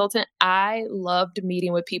lactation consultant, I loved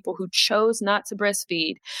meeting with people who chose not to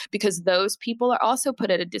breastfeed because those people are also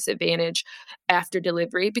put at a disadvantage after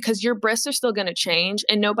delivery because your breasts are still going to change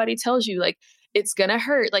and nobody tells you like, it's going to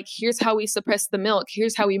hurt. Like, here's how we suppress the milk.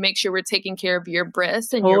 Here's how we make sure we're taking care of your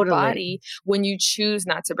breast and your body when you choose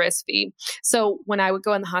not to breastfeed. So when I would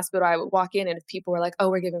go in the hospital, I would walk in and if people were like, oh,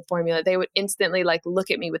 we're giving formula, they would instantly like look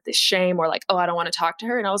at me with this shame or like, oh, I don't want to talk to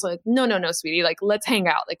her. And I was like, no, sweetie, like, let's hang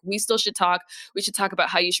out. Like, we still should talk. We should talk about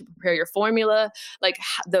how you should prepare your formula, like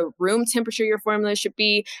the room temperature your formula should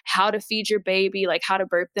be, how to feed your baby, like how to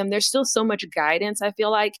birth them. There's still so much guidance, I feel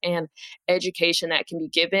like, and education that can be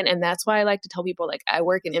given. And that's why I like to tell people like I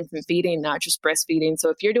work in infant feeding, not just breastfeeding.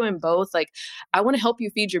 So if you're doing both, like I want to help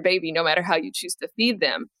you feed your baby no matter how you choose to feed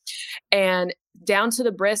them. And down to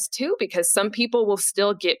the breast too, because some people will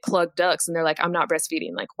still get plugged ducts and they're like, I'm not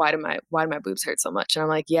breastfeeding. Like, why do my boobs hurt so much? And I'm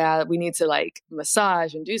like, yeah, we need to like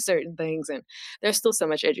massage and do certain things. And there's still so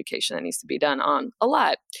much education that needs to be done on a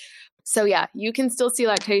lot. So yeah, you can still see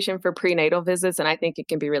lactation for prenatal visits. And I think it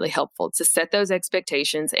can be really helpful to set those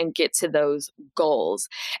expectations and get to those goals.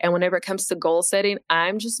 And whenever it comes to goal setting,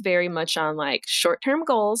 I'm just very much on like short-term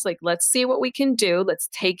goals. Like, let's see what we can do. Let's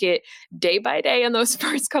take it day by day in those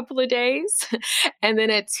first couple of days. And then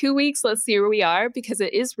at 2 weeks, let's see where we are because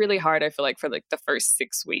it is really hard, I feel like, for like the first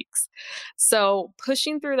 6 weeks. So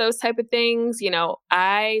pushing through those type of things,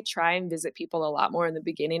 I try and visit people a lot more in the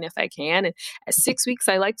beginning if I can. And at 6 weeks,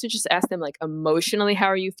 I like to just ask them like emotionally, how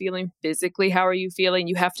are you feeling? Physically, how are you feeling?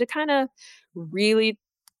 You have to kind of really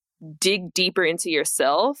dig deeper into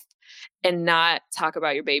yourself and not talk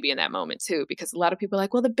about your baby in that moment too, because a lot of people are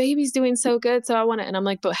like, well, the baby's doing so good. So I want to, and I'm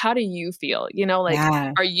like, but how do you feel?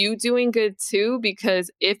 Are you doing good too? Because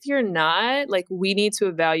if you're not, like, we need to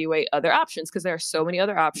evaluate other options because there are so many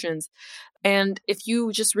other options. And if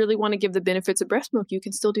you just really want to give the benefits of breast milk, you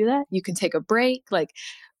can still do that. You can take a break. Like,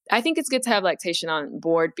 I think it's good to have lactation on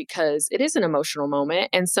board because it is an emotional moment.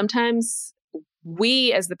 And sometimes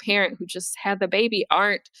we as the parent who just had the baby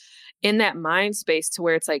aren't in that mind space to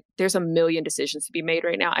where it's like, there's a million decisions to be made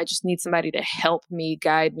right now. I just need somebody to help me,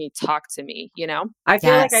 guide me, talk to me, I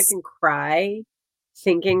feel like I can cry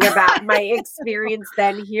thinking about my experience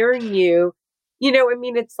then hearing you,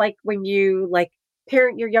 it's like when you like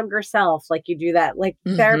parent your younger self, like you do that, like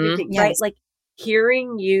therapy thing, right? Like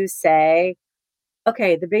hearing you say,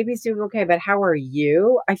 okay, the baby's doing okay, but how are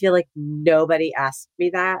you? I feel like nobody asked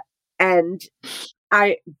me that. And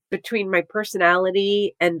between my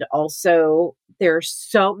personality and also there are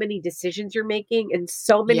so many decisions you're making and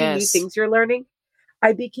so many new things you're learning,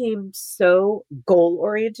 I became so goal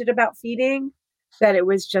oriented about feeding that it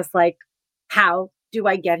was just like, how do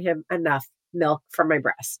I get him enough milk from my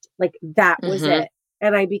breast? Like that was it.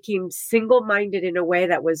 And I became single-minded in a way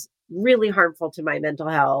that was really harmful to my mental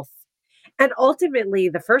health. And ultimately,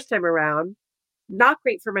 the first time around, not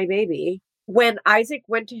great for my baby. When Isaac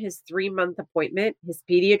went to his 3-month appointment, his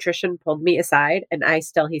pediatrician pulled me aside and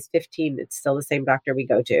he's 15. It's still the same doctor we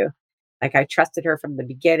go to. Like I trusted her from the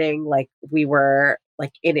beginning. Like we were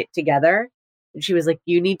like in it together. And she was like,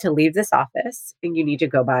 you need to leave this office and you need to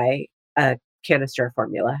go buy a canister of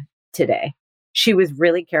formula today. She was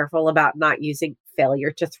really careful about not using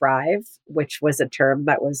failure to thrive, which was a term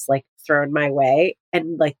that was like thrown my way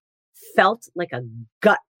and like felt like a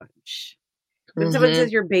gut punch. When someone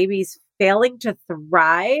says your baby's failing to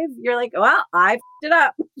thrive, you're like, well, I f***ed it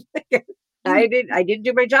up. I didn't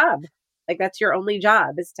do my job. Like that's your only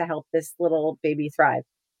job is to help this little baby thrive.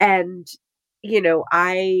 And,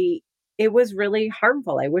 it was really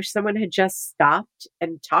harmful. I wish someone had just stopped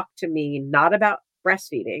and talked to me, not about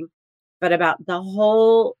breastfeeding, but about the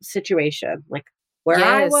whole situation. Like where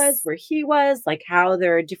I Yes. was, where he was, like how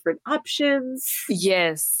there are different options.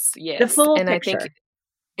 Yes. Yes. The full and picture. I think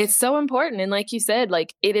it's so important. And like you said,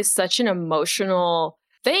 like it is such an emotional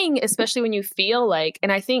thing, especially when you feel like,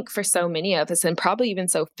 and I think for so many of us, and probably even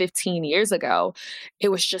so 15 years ago, it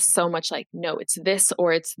was just so much like, no, it's this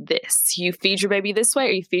or it's this. You feed your baby this way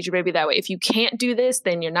or you feed your baby that way. If you can't do this,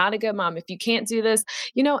 then you're not a good mom. If you can't do this,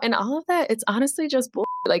 and all of that, it's honestly just bull.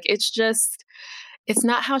 Like, it's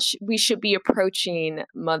not how we should be approaching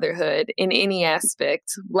motherhood in any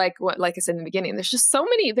aspect. Like I said in the beginning, there's so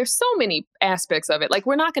many aspects of it. Like,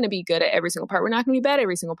 we're not going to be good at every single part. We're not going to be bad at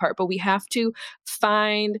every single part, but we have to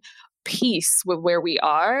find peace with where we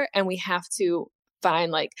are. And we have to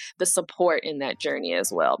find like the support in that journey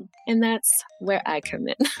as well. And that's where I come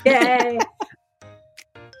in. Yay.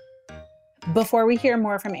 Before we hear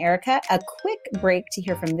more from Erica, a quick break to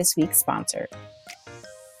hear from this week's sponsor.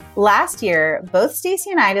 Last year, both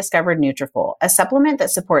Stacey and I discovered Nutrafol, a supplement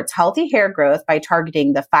that supports healthy hair growth by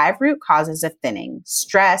targeting the 5 root causes of thinning: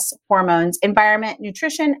 stress, hormones, environment,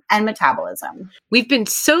 nutrition, and metabolism. We've been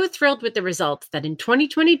so thrilled with the results that in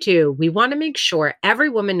 2022, we want to make sure every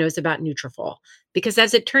woman knows about Nutrafol, because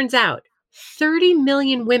as it turns out, 30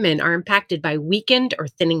 million women are impacted by weakened or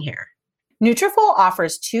thinning hair. Nutrafol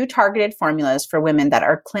offers 2 targeted formulas for women that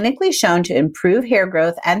are clinically shown to improve hair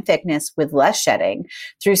growth and thickness with less shedding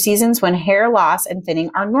through seasons when hair loss and thinning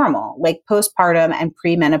are normal, like postpartum and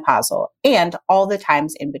premenopausal, and all the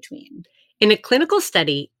times in between. In a clinical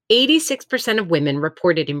study, 86% of women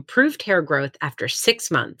reported improved hair growth after 6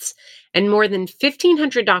 months, and more than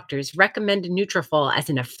 1,500 doctors recommend Nutrafol as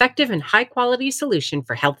an effective and high-quality solution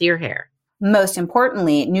for healthier hair. Most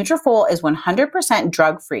importantly, Nutrafol is 100%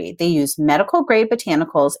 drug-free. They use medical-grade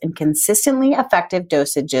botanicals in consistently effective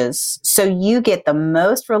dosages, so you get the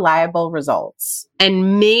most reliable results.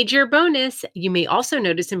 And major bonus, you may also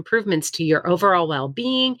notice improvements to your overall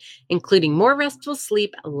well-being, including more restful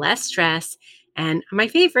sleep, less stress, and my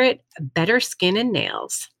favorite, better skin and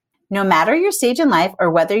nails. No matter your stage in life or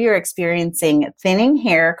whether you're experiencing thinning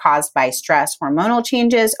hair caused by stress, hormonal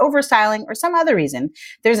changes, overstyling, or some other reason,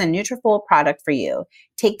 there's a Nutrafol product for you.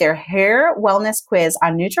 Take their hair wellness quiz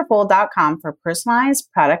on Nutrafol.com for personalized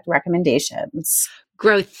product recommendations.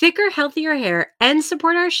 Grow thicker, healthier hair and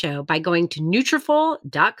support our show by going to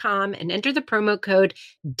Nutrafol.com and enter the promo code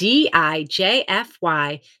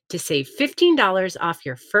DIJFY to save $15 off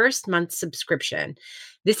your first month subscription.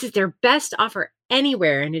 This is their best offer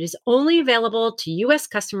anywhere, and it is only available to U.S.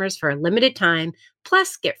 customers for a limited time.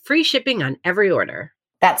 Plus, get free shipping on every order.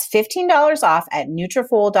 That's $15 off at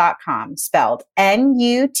Nutrafol.com, spelled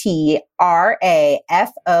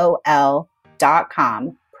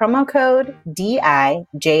Nutrafol.com. Promo code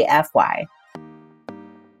DIJFY.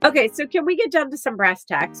 Okay, so can we get down to some brass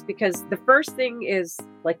tacks? Because the first thing is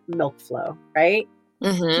like milk flow, right?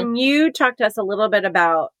 Mm-hmm. Can you talk to us a little bit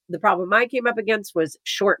about the problem I came up against was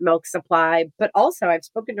short milk supply, but also I've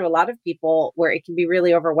spoken to a lot of people where it can be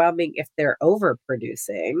really overwhelming if they're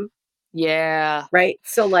overproducing. Yeah. Right.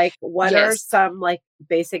 So like, what are Yes. some like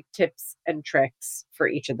basic tips and tricks for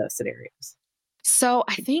each of those scenarios? So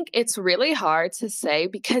I think it's really hard to say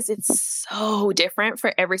because it's so different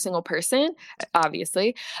for every single person,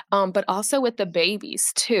 obviously, but also with the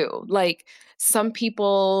babies too. Like some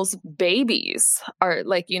people's babies are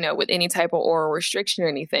like, with any type of oral restriction or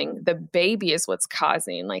anything, the baby is what's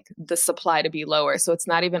causing like the supply to be lower. So it's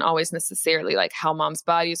not even always necessarily like how mom's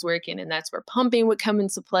body is working. And that's where pumping would come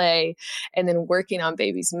into play and then working on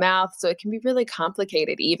baby's mouth. So it can be really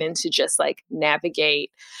complicated even to just like navigate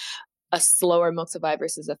a slower milk supply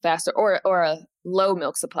versus a faster or a low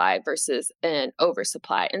milk supply versus an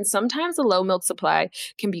oversupply. And sometimes a low milk supply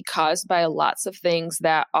can be caused by lots of things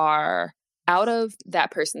that are out of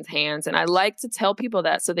that person's hands. And I like to tell people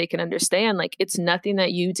that so they can understand, like, it's nothing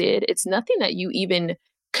that you did. It's nothing that you even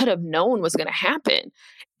could have known was going to happen.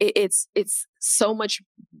 It's so much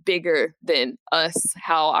bigger than us,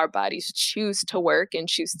 how our bodies choose to work and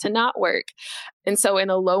choose to not work. And so in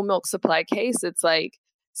a low milk supply case, it's like,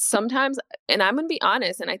 sometimes, and I'm going to be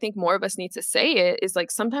honest, and I think more of us need to say it, is like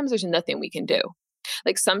sometimes there's nothing we can do.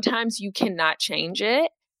 Like sometimes you cannot change it.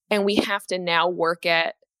 And we have to now work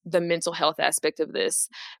at the mental health aspect of this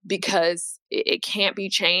because it can't be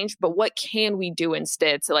changed. But what can we do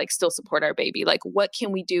instead to like still support our baby? Like what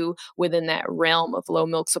can we do within that realm of low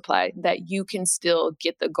milk supply that you can still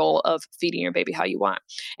get the goal of feeding your baby how you want?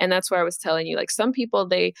 And that's where I was telling you, like some people,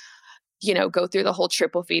 they go through the whole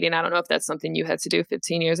triple feeding. I don't know if that's something you had to do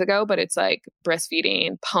 15 years ago, but it's like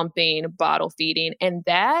breastfeeding, pumping, bottle feeding. And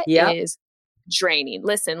that is draining.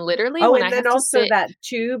 Listen, literally Oh, when and I then have to also sit, that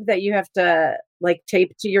tube that you have to like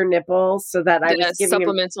tape to your nipples so that I was the giving him,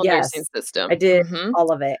 supplemental nursing yes, I system. did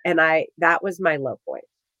all of it. And that was my low point.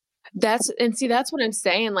 That's what I'm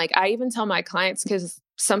saying. Like, I even tell my clients, because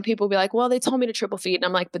some people be like, well, they told me to triple feed. And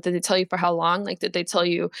I'm like, but did they tell you for how long? Like, did they tell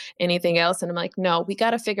you anything else? And I'm like, no, we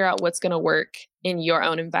got to figure out what's going to work in your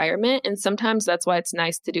own environment. And sometimes that's why it's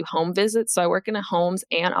nice to do home visits. So I work in homes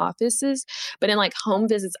and offices, but in like home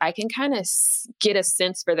visits, I can kind of get a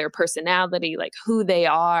sense for their personality, like who they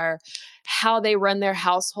are, how they run their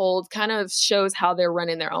household, kind of shows how they're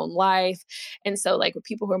running their own life. And so like with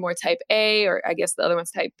people who are more type A, or I guess the other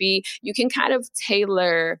one's type B, you can kind of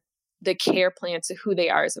tailor the care plan to who they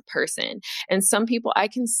are as a person. And some people, I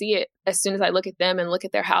can see it as soon as I look at them and look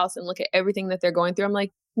at their house and look at everything that they're going through. I'm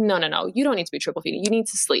like, no, you don't need to be triple feeding. You need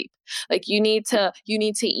to sleep. Like you need to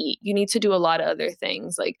eat. You need to do a lot of other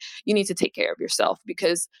things. Like you need to take care of yourself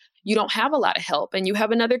because you don't have a lot of help and you have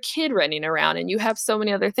another kid running around and you have so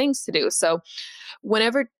many other things to do. So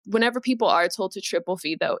whenever people are told to triple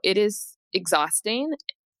feed though, it is exhausting.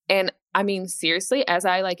 And I mean, seriously, as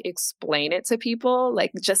I like explain it to people,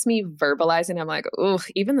 like just me verbalizing, I'm like, oh,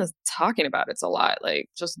 even the talking about it's a lot. Like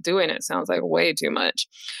just doing it sounds like way too much.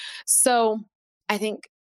 So I think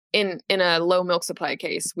in a low milk supply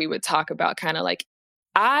case, we would talk about kind of like,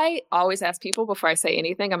 I always ask people before I say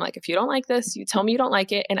anything, I'm like, if you don't like this, you tell me you don't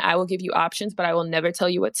like it and I will give you options, but I will never tell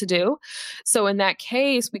you what to do. So in that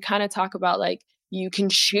case, we kind of talk about like, you can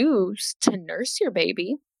choose to nurse your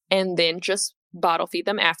baby and then just bottle feed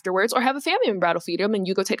them afterwards, or have a family member bottle feed them and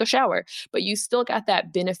you go take a shower, but you still got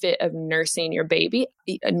that benefit of nursing your baby.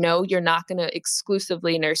 No, you're not going to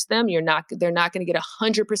exclusively nurse them. They're not going to get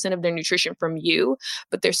 100% of their nutrition from you,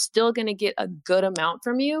 but they're still going to get a good amount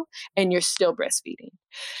from you and you're still breastfeeding.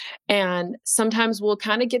 And sometimes we'll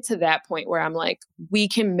kind of get to that point where I'm like, we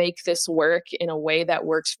can make this work in a way that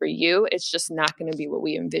works for you. It's just not going to be what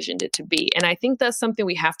we envisioned it to be. And I think that's something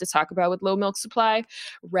we have to talk about with low milk supply,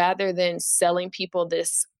 rather than selling people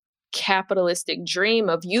this capitalistic dream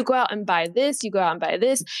of you go out and buy this, you go out and buy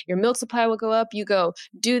this, your milk supply will go up, you go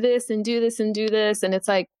do this and do this and do this. And it's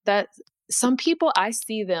like that. Some people, I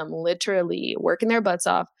see them literally working their butts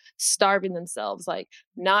off, starving themselves, like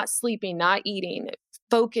not sleeping, not eating,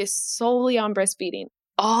 focused solely on breastfeeding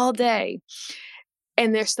all day.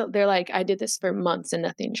 And they're like, I did this for months and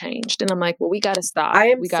nothing changed. And I'm like, well, we got to stop. I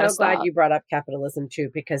am we gotta so glad stop. you brought up capitalism too,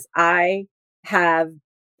 because I have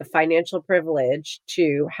the financial privilege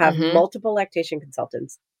to have multiple lactation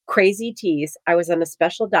consultants, crazy teas. I was on a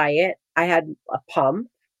special diet. I had a pump.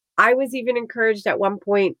 I was even encouraged at one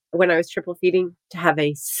point when I was triple feeding to have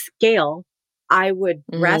a scale. I would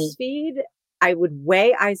breastfeed. I would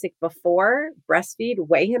weigh Isaac before, breastfeed,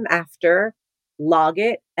 weigh him after, log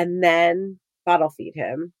it, and then bottle feed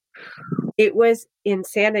him. It was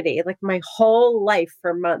insanity. Like my whole life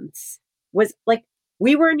for months was like,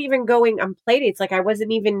 we weren't even going on play dates. Like I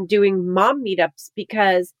wasn't even doing mom meetups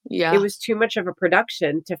because it was too much of a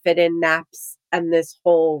production to fit in naps and this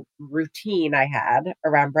whole routine I had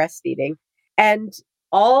around breastfeeding. And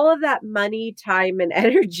all of that money, time, and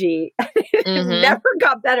energy never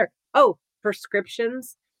got better. Oh,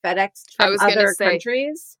 prescriptions, FedEx from other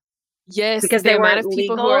countries. Yes, because the they amount weren't of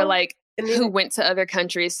people legal. who are like, who went to other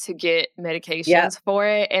countries to get medications for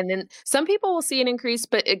it. And then some people will see an increase,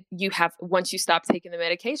 but once you stop taking the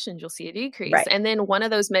medications, you'll see a decrease. Right. And then one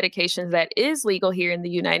of those medications that is legal here in the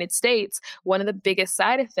United States, one of the biggest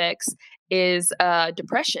side effects is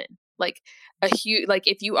depression. Like if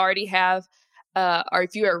you already have or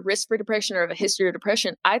if you're at risk for depression or have a history of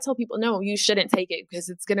depression, I tell people, no, you shouldn't take it because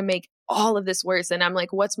it's going to make all of this worse. And I'm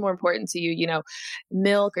like, what's more important to you,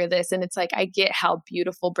 milk or this? And it's like, I get how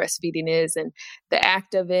beautiful breastfeeding is and the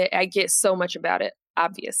act of it. I get so much about it,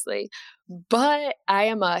 obviously. But I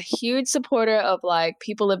am a huge supporter of like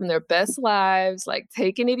people living their best lives, like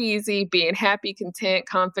taking it easy, being happy, content,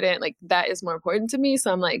 confident. Like that is more important to me.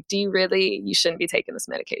 So I'm like, you shouldn't be taking this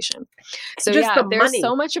medication. So Just there's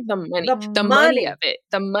so much of the money of it,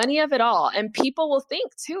 the money of it all. And people will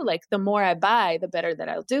think too, like the more I buy, the better that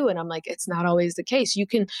I'll do. And I'm like, it's not always the case. You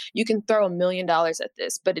can throw $1 million at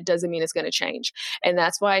this, but it doesn't mean it's going to change. And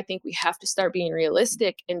that's why I think we have to start being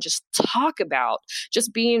realistic and just talk about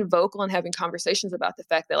just being vocal and having conversations about the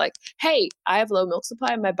fact that like, hey, I have low milk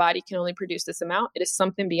supply. My body can only produce this amount. It is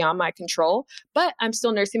something beyond my control, but I'm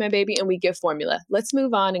still nursing my baby and we give formula. Let's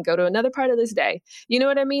move on and go to another part of this day. You know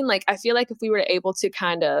what I mean? Like, I feel like if we were able to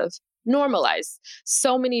kind of normalize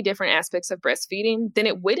so many different aspects of breastfeeding, then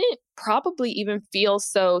it wouldn't probably even feel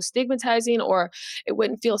so stigmatizing, or it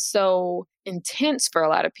wouldn't feel so intense for a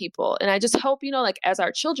lot of people. And I just hope, like as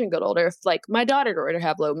our children get older, if like my daughter were to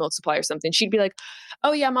have low milk supply or something, she'd be like,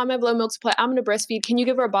 oh yeah, mom, I have low milk supply. I'm going to breastfeed. Can you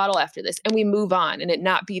give her a bottle after this? And we move on, and it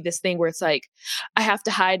not be this thing where it's like, I have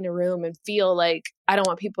to hide in a room and feel like I don't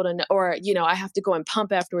want people to know, or, I have to go and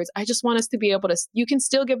pump afterwards. I just want us to be able to, you can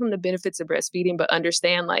still give them the benefits of breastfeeding, but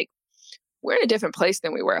understand like, we're in a different place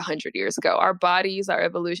than we were 100 years ago. Our bodies, our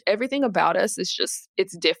evolution, everything about us is just,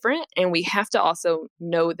 it's different. And we have to also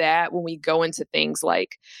know that when we go into things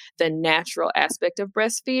like the natural aspect of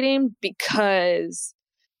breastfeeding, because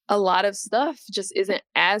a lot of stuff just isn't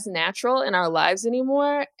as natural in our lives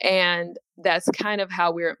anymore. And that's kind of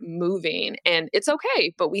how we're moving. And it's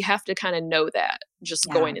okay, but we have to kind of know that just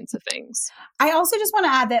going into things. I also just want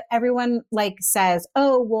to add that everyone like says,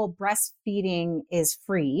 oh, well, breastfeeding is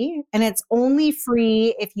free. And it's only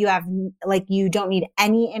free if you have like, you don't need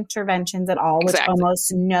any interventions at all, which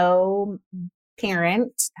almost no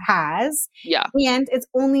parent has. Yeah. And it's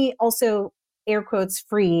only also air quotes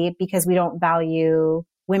free because we don't value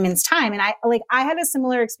women's time. And I had a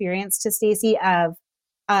similar experience to Stacey of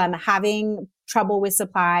having trouble with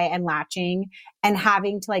supply and latching and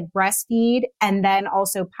having to like breastfeed and then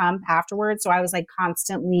also pump afterwards. So I was like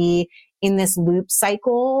constantly in this loop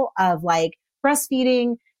cycle of like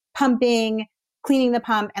breastfeeding, pumping, cleaning the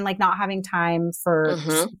pump, and like not having time for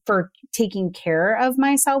taking care of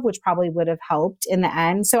myself, which probably would have helped in the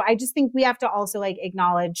end. So I just think we have to also like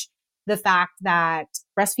acknowledge the fact that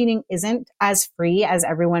breastfeeding isn't as free as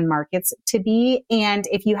everyone markets to be. And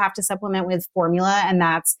if you have to supplement with formula and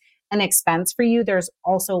that's an expense for you, there's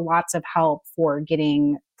also lots of help for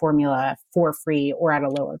getting formula for free or at a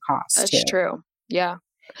lower cost. That's true. Yeah.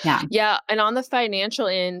 Yeah. Yeah. And on the financial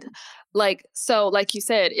end, like you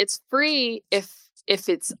said, it's free if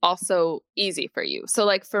it's also easy for you. So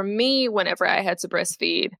like for me, whenever I had to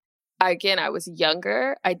breastfeed, I was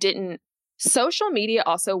younger. Social media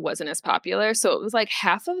also wasn't as popular. So it was like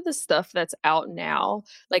half of the stuff that's out now,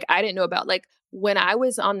 like I didn't know about. Like when I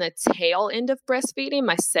was on the tail end of breastfeeding,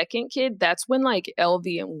 my second kid, that's when like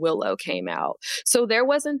LV and Willow came out. So there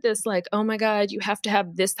wasn't this like, oh my God, you have to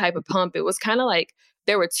have this type of pump. It was kind of like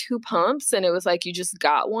there were 2 pumps and it was like you just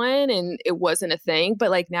got one and it wasn't a thing. But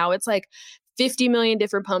like now it's like 50 million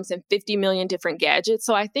different pumps and 50 million different gadgets.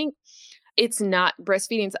 So I think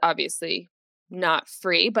breastfeeding's obviously not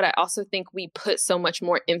free, but I also think we put so much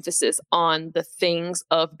more emphasis on the things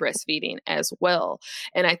of breastfeeding as well.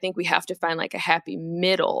 And I think we have to find like a happy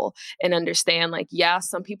middle and understand like, yeah,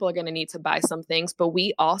 some people are going to need to buy some things, but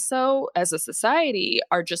we also as a society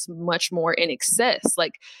are just much more in excess.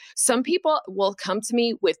 Like some people will come to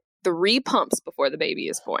me with 3 pumps before the baby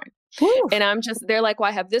is born. Ooh. And they're like, well,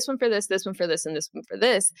 I have this one for this one for this, and this one for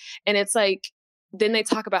this. And it's like, then they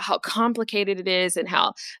talk about how complicated it is and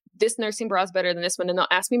how this nursing bra is better than this one. And they'll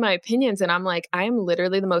ask me my opinions. And I'm like, I am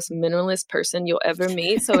literally the most minimalist person you'll ever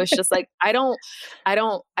meet. So it's just like, I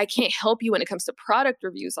can't help you when it comes to product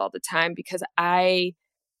reviews all the time because I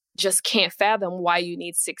just can't fathom why you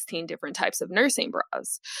need 16 different types of nursing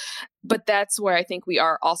bras. But that's where I think we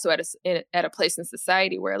are also at a place in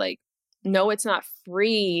society where like, no, it's not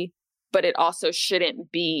free, but it also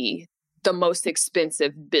shouldn't be the most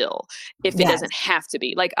expensive bill if it doesn't have to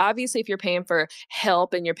be. Like, obviously, if you're paying for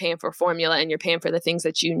help and you're paying for formula and you're paying for the things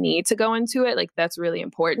that you need to go into it, like that's really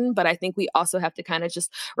important. But I think we also have to kind of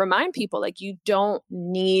just remind people, like, you don't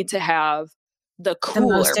need to have the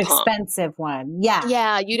cooler most pump. Expensive one. Yeah.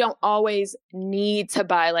 Yeah. You don't always need to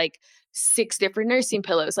buy like 6 different nursing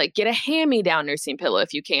pillows. Like, get a hand-me-down nursing pillow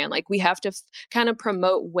if you can. Like, we have to kind of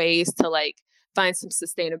promote ways to like find some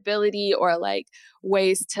sustainability or like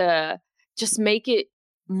ways to just make it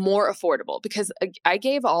more affordable, because I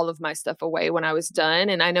gave all of my stuff away when I was done.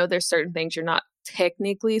 And I know there's certain things you're not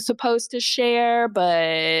technically supposed to share,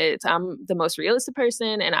 but I'm the most realistic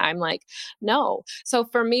person. And I'm like, no. So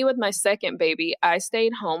for me, with my second baby, I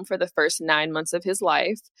stayed home for the first 9 months of his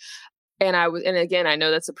life. And again, I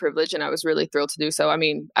know that's a privilege and I was really thrilled to do so. I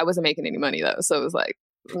mean, I wasn't making any money though. So it was like,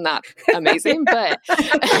 not amazing, but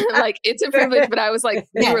like it's a privilege, but I was like,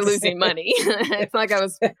 we were losing money. It's like I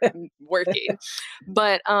was working,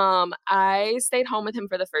 but I stayed home with him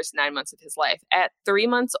for the first 9 months of his life. At 3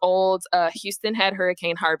 months old, Houston had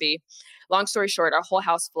Hurricane Harvey. Long story short, our whole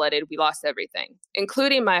house flooded. We lost everything,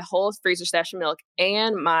 including my whole freezer stash of milk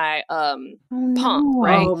and my pump,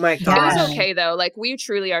 right? Oh my God. It was okay though. Like, we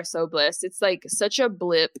truly are so blessed. It's like such a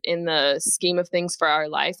blip in the scheme of things for our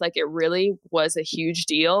life. Like, it really was a huge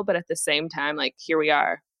deal. But at the same time, like, here we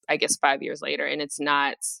are, I guess 5 years later, and it's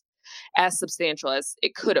not as substantial as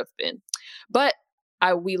it could have been. But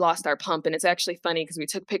we lost our pump. And it's actually funny because we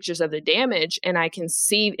took pictures of the damage, and I can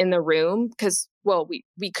see in the room because, well,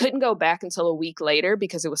 we couldn't go back until a week later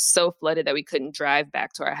because it was so flooded that we couldn't drive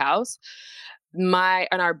back to our house. In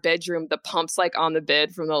our bedroom, the pump's like on the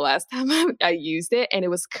bed from the last time I used it, and it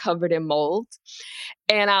was covered in mold.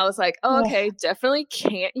 And I was like, oh, okay, definitely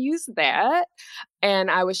can't use that. And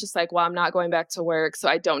I was just like, well, I'm not going back to work, so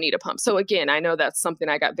I don't need a pump. So again, I know that's something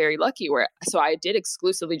I got very lucky so I did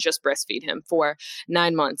exclusively just breastfeed him for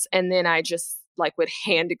 9 months. And then I just like would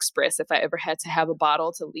hand express if I ever had to have a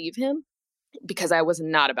bottle to leave him, because I was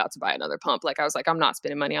not about to buy another pump. Like I was like, I'm not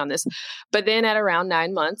spending money on this. But then at around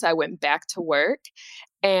 9 months, I went back to work,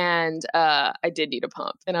 and I did need a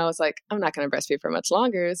pump. And I was like, I'm not going to breastfeed for much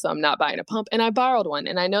longer, so I'm not buying a pump. And I borrowed one.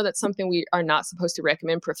 And I know that's something we are not supposed to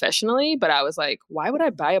recommend professionally, but I was like, why would I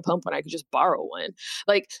buy a pump when I could just borrow one?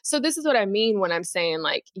 Like, so this is what I mean when I'm saying,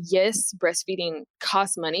 like, yes, breastfeeding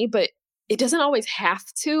costs money, but it doesn't always have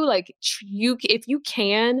to. Like, if you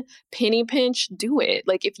can penny pinch, do it.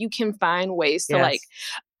 Like, if you can find ways to like,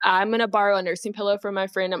 I'm going to borrow a nursing pillow from my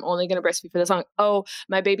friend. I'm only going to breastfeed for this long. Oh,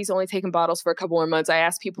 my baby's only taking bottles for a couple more months. I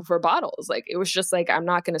asked people for bottles. Like, it was just like, I'm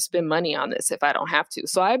not going to spend money on this if I don't have to.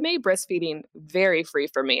 So I made breastfeeding very free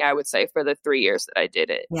for me, I would say, for the 3 years that I did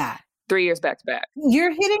it. Yeah. 3 years back to back.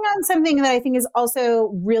 You're hitting on something that I think is also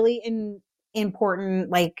really important,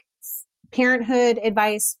 like parenthood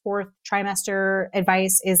advice, 4th trimester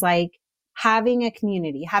advice is like having a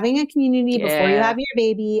community before you have your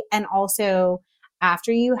baby, and also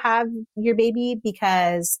after you have your baby,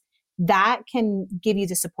 because that can give you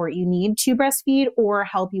the support you need to breastfeed or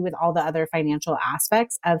help you with all the other financial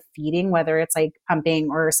aspects of feeding, whether it's like pumping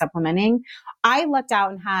or supplementing. I lucked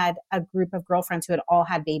out and had a group of girlfriends who had all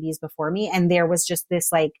had babies before me, and there was just this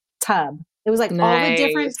like tub. It was like all the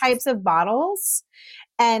different types of bottles.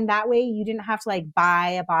 And that way you didn't have to like buy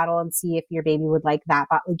a bottle and see if your baby would like that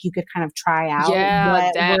bottle. Like you could kind of try out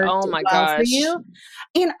what worked oh my well gosh. for you.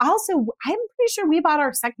 And also, I'm pretty sure we bought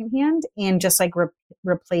our secondhand and just like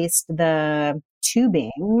replaced the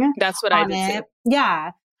tubing. That's what I did too.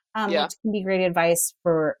 Yeah. Which can be great advice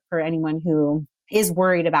for anyone who is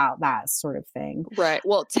worried about that sort of thing. Right.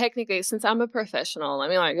 Well, technically, since I'm a professional, let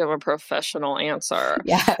me like give a professional answer.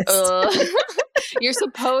 Yes. You're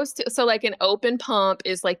supposed to, so like an open pump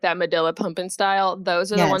is like that Medela pumping style.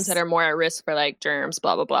 Those are the ones that are more at risk for like germs,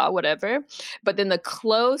 blah, blah, blah, whatever. But then the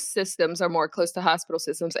closed systems are more close to hospital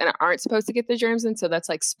systems and aren't supposed to get the germs in. So that's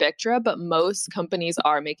like Spectra, but most companies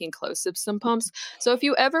are making closed system pumps. So if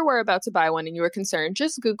you ever were about to buy one and you were concerned,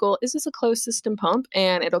 just Google, is this a closed system pump?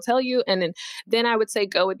 And it'll tell you. And then I would say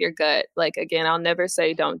go with your gut. Like, again, I'll never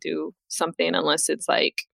say don't do something unless it's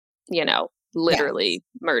like, literally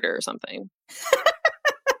murder or something.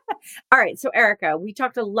 All right. So Erica, we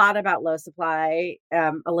talked a lot about low supply,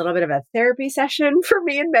 a little bit of a therapy session for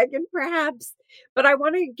me and Megan, perhaps, but I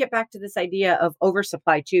want to get back to this idea of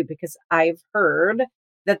oversupply too, because I've heard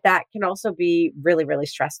that can also be really, really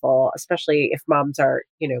stressful, especially if moms are,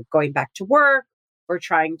 going back to work or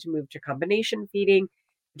trying to move to combination feeding.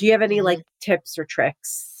 Do you have any like tips or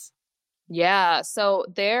tricks? Yeah. So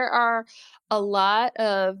there are a lot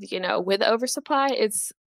of, with oversupply,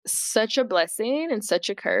 it's such a blessing and such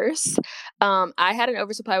a curse. I had an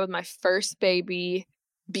oversupply with my first baby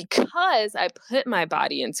because I put my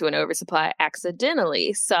body into an oversupply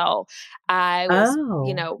accidentally. So I was,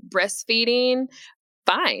 breastfeeding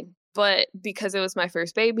fine. But because it was my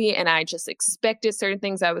first baby and I just expected certain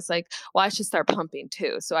things, I was like, well, I should start pumping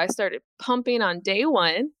too. So I started pumping on day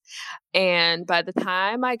 1. And by the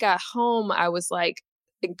time I got home, I was like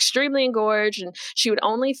extremely engorged, and she would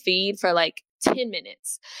only feed for like 10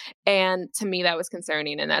 minutes. And to me, that was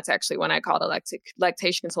concerning. And that's actually when I called a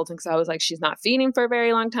lactation consultant, because I was like, she's not feeding for a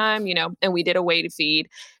very long time, and we did a weighted feed.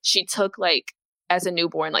 She took like, as a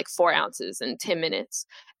newborn, like 4 ounces in 10 minutes.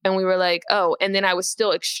 And we were like, oh, and then I was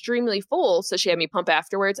still extremely full. So she had me pump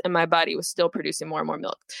afterwards and my body was still producing more and more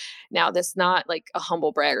milk. Now, that's not like a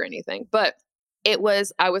humble brag or anything, but I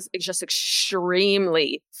was just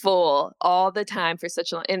extremely full all the time for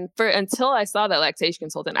such a long, until I saw that lactation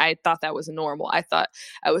consultant, I thought that was normal. I thought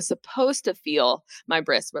I was supposed to feel my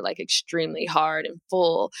breasts were like extremely hard and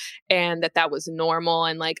full, and that was normal.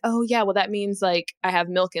 And like, oh yeah, well that means like I have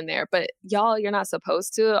milk in there, but y'all, you're not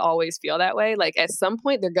supposed to always feel that way. Like at some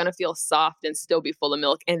point they're going to feel soft and still be full of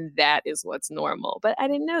milk. And that is what's normal. But I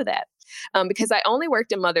didn't know that. Because I only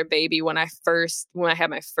worked in mother baby when I had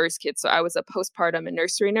my first kid. So I was a postpartum and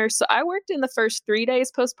nursery nurse. So I worked in the first 3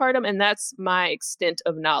 days postpartum, and that's my extent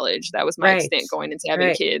of knowledge. That was my extent going into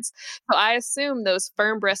having kids. So I assumed those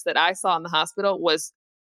firm breasts that I saw in the hospital was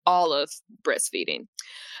all of breastfeeding.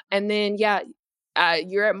 And then,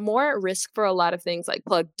 you're more at risk for a lot of things like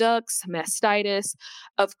plugged ducts, mastitis.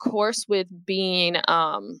 Of course, with being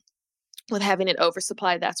with having an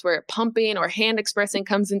oversupply, that's where pumping or hand expressing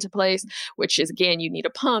comes into place, which is, again, you need a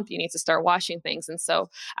pump, you need to start washing things. And so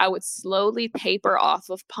I would slowly taper off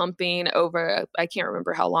of pumping over, I can't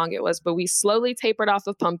remember how long it was, but we slowly tapered off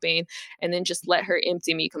of pumping and then just let her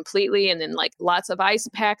empty me completely. And then like lots of ice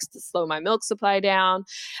packs to slow my milk supply down.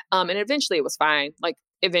 And eventually it was fine. Like,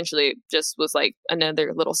 eventually it just was like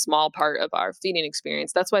another little small part of our feeding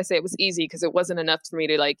experience. That's why I say it was easy, because it wasn't enough for me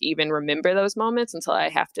to like even remember those moments until I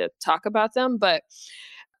have to talk about them. But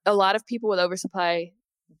a lot of people with oversupply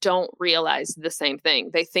don't realize the same thing.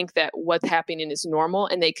 They think that what's happening is normal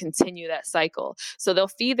and they continue that cycle. So they'll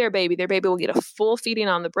feed their baby will get a full feeding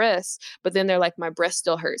on the breast, but then they're like, my breast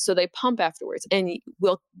still hurts. So they pump afterwards. And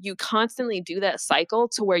you constantly do that cycle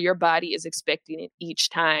to where your body is expecting it each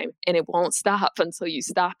time, and it won't stop until you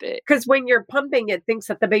stop it. Because when you're pumping, it thinks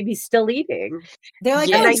that the baby's still eating. They're like,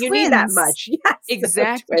 and oh, that you need that much. Yes,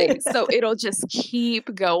 exactly. So it'll just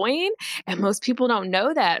keep going. And most people don't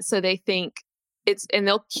know that. So they think and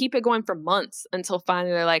they'll keep it going for months until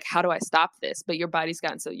finally they're like, how do I stop this? But your body's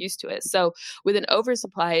gotten so used to it. So with an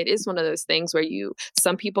oversupply, it is one of those things where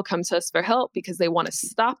some people come to us for help because they want to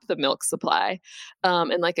stop the milk supply.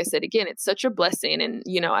 And like I said, again, it's such a blessing. And,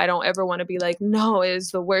 I don't ever want to be like, no, it is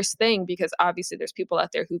the worst thing, because obviously there's people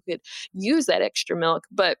out there who could use that extra milk.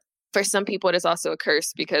 But for some people, it is also a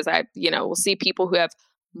curse, because we'll see people who have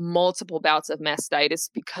multiple bouts of mastitis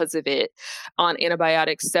because of it, on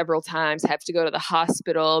antibiotics several times, have to go to the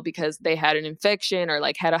hospital because they had an infection or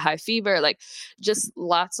like had a high fever, like just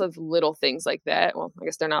lots of little things like that. Well, I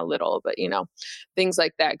guess they're not little, but things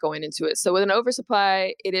like that going into it. So with an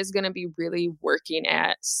oversupply, it is going to be really working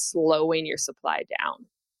at slowing your supply down.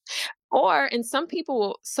 And some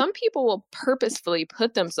people will purposefully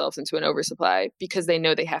put themselves into an oversupply because they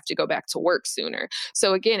know they have to go back to work sooner.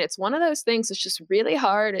 So again, it's one of those things that's just really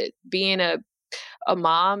hard at being a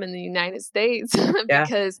mom in the United States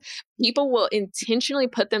because people will intentionally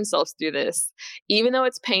put themselves through this, even though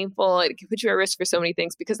it's painful. It can put you at risk for so many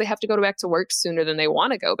things because they have to go back to work sooner than they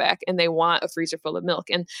want to go back, and they want a freezer full of milk.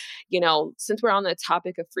 And, since we're on the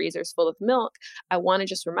topic of freezers full of milk, I want to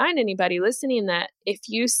just remind anybody listening that if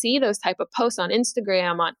you see those type of posts on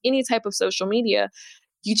Instagram, on any type of social media,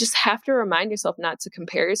 you just have to remind yourself not to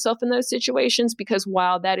compare yourself in those situations, because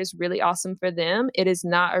while that is really awesome for them, it is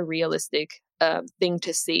not a realistic thing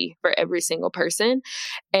to see for every single person.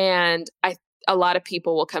 And a lot of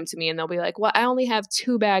people will come to me and they'll be like, well, I only have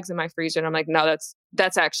 2 bags in my freezer. And I'm like, no,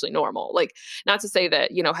 that's actually normal. Like, not to say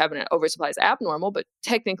that, having an oversupply is abnormal, but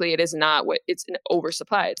technically it is not it's an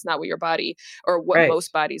oversupply. It's not what your body or what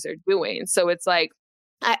most bodies are doing. So it's like,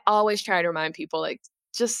 I always try to remind people, like,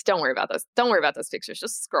 just don't worry about those. Don't worry about those pictures.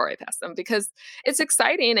 Just scroll right past them, because it's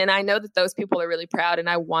exciting. And I know that those people are really proud, and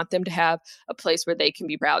I want them to have a place where they can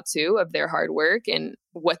be proud too of their hard work and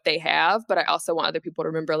what they have. But I also want other people to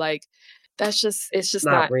remember, like, it's just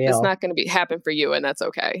not real. It's not going to happen for you. And that's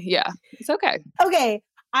okay. Yeah, it's okay. Okay.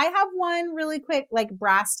 I have one really quick, like,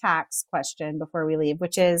 brass tacks question before we leave,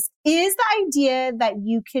 which is the idea that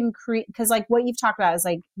you can create, because like what you've talked about is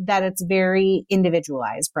like that it's very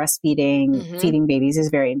individualized. Breastfeeding, feeding babies is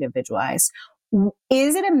very individualized.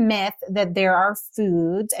 Is it a myth that there are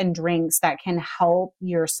foods and drinks that can help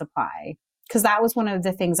your supply? Because that was one of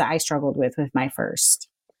the things that I struggled with my first.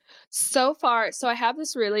 So I have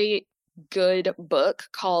this really good book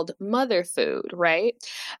called Mother Food, right?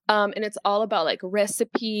 And it's all about like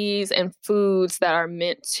recipes and foods that are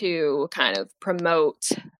meant to kind of promote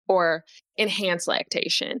or enhance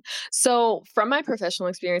lactation. So from my professional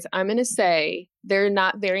experience, I'm going to say there are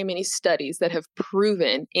not very many studies that have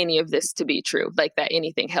proven any of this to be true, like that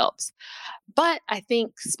anything helps. But I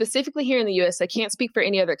think specifically here in the US, I can't speak for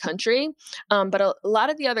any other country, but a lot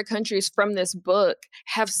of the other countries from this book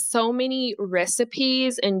have so many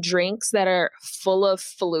recipes and drinks that are full of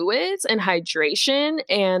fluids and hydration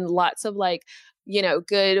and lots of like,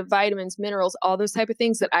 good vitamins, minerals, all those type of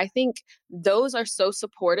things, that I think those are so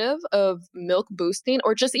supportive of milk boosting,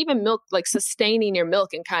 or just even milk, like sustaining your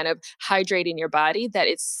milk and kind of hydrating your body, that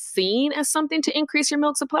it's seen as something to increase your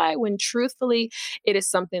milk supply, when truthfully, it is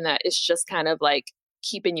something that is just kind of like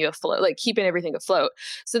keeping you afloat, like keeping everything afloat.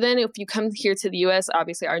 So then if you come here to the US,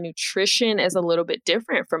 obviously our nutrition is a little bit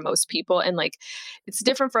different for most people. And like, it's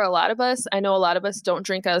different for a lot of us. I know a lot of us don't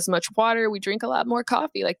drink as much water. We drink a lot more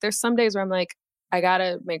coffee. Like there's some days where I'm like, I got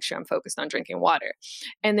to make sure I'm focused on drinking water.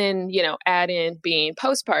 And then, add in being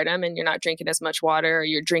postpartum and you're not drinking as much water, or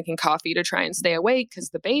you're drinking coffee to try and stay awake because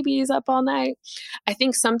the baby is up all night. I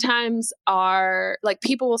think sometimes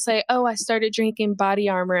people will say, oh, I started drinking Body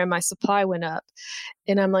Armor and my supply went up.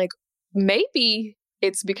 And I'm like, maybe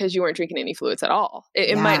it's because you weren't drinking any fluids at all.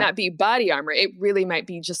 It might not be Body Armor. It really might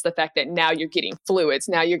be just the fact that now you're getting fluids.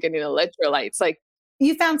 Now you're getting electrolytes. Like,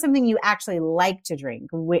 you found something you actually like to drink.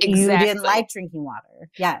 Exactly. You didn't like drinking water.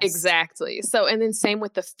 Yes. Exactly. So, and then same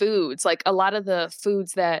with the foods, like a lot of the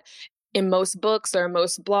foods that in most books or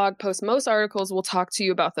most blog posts, most articles will talk to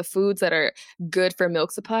you about the foods that are good for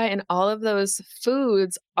milk supply. And all of those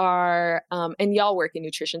foods are, and y'all work in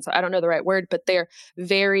nutrition, so I don't know the right word, but they're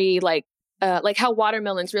very like how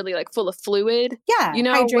watermelon's really like full of fluid. Yeah.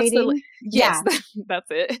 Hydrating. Yes, that's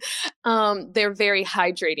it. They're very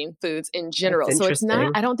hydrating foods in general. So it's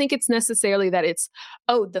not, I don't think it's necessarily that it's,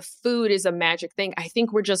 the food is a magic thing. I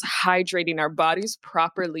think we're just hydrating our bodies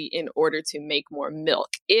properly in order to make more milk.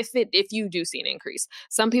 If you do see an increase,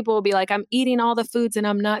 some people will be like, I'm eating all the foods and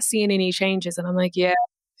I'm not seeing any changes. And I'm like, yeah,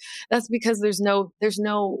 that's because there's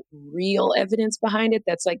no real evidence behind it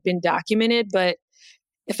that's like been documented. But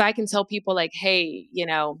if I can tell people like, hey,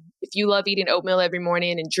 if you love eating oatmeal every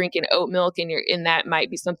morning and drinking oat milk and that might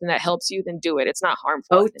be something that helps you, then do it. It's not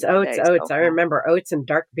harmful. Oats. I remember oats and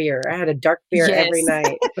dark beer. I had a dark beer every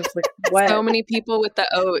night. I was like, what? So many people with the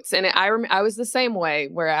oats. And I was the same way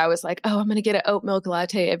where I was like, oh, I'm going to get an oat milk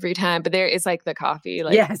latte every time. But there is like the coffee.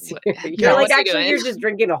 Like, yes. You're like, actually, you're just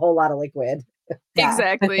drinking a whole lot of liquid.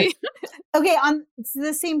 Exactly. Okay. On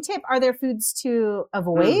the same tip, are there foods to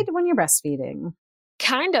avoid when you're breastfeeding?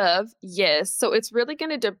 Kind of, yes. So it's really going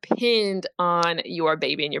to depend on your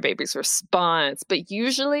baby and your baby's response. But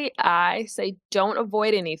usually I say don't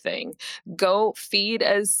avoid anything. Go feed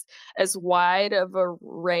as wide of a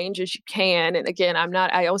range as you can. And again,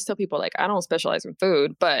 I always tell people like, I don't specialize in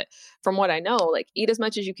food, but from what I know, like eat as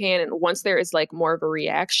much as you can. And once there is like more of a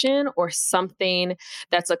reaction or something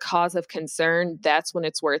that's a cause of concern, that's when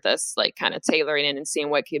it's worth us like kind of tailoring in and seeing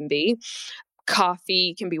what can be.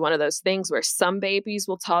 Coffee can be one of those things where some babies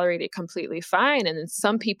will tolerate it completely fine. And then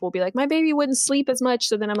some people will be like, my baby wouldn't sleep as much.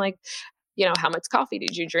 So then I'm like, how much coffee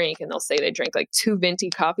did you drink? And they'll say they drink like 2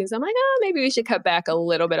 venti coffees. I'm like, maybe we should cut back a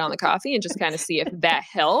little bit on the coffee and just kind of see if that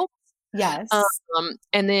helps. Yes.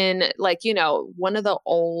 And then like, one of the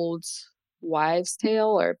old wives'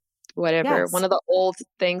 tale or whatever, one of the old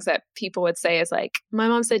things that people would say is like, my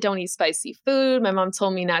mom said, don't eat spicy food. My mom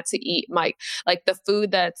told me not to eat like the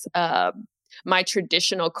food that's, my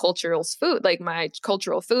traditional cultural food, like my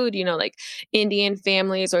cultural food, like Indian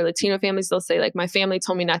families or Latino families, they'll say like, my family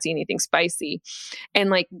told me not to eat anything spicy. And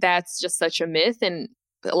like, that's just such a myth. And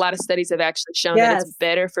a lot of studies have actually shown that it's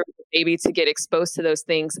better for the baby to get exposed to those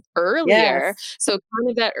things earlier. So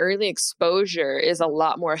kind of that early exposure is a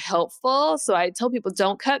lot more helpful. So I tell people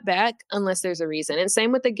don't cut back unless there's a reason. And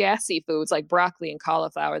same with the gassy foods like broccoli and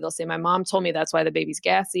cauliflower. They'll say, my mom told me that's why the baby's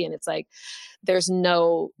gassy. And it's like, there's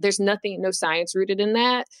no science rooted in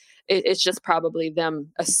that. It's just probably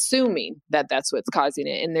them assuming that that's what's causing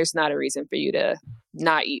it. And there's not a reason for you to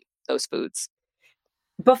not eat those foods.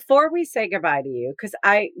 Before we say goodbye to you, because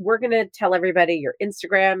we're going to tell everybody your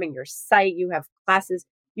Instagram and your site, you have classes,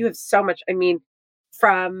 you have so much,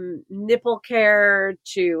 from nipple care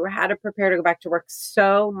to how to prepare to go back to work,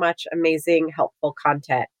 so much amazing, helpful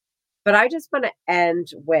content. But I just want to end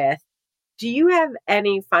with, do you have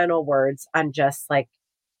any final words on just like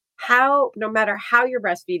how, no matter how you're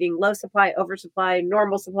breastfeeding, low supply, oversupply,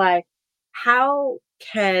 normal supply, how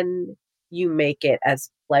can you make it as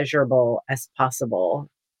pleasurable as possible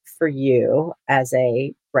for you as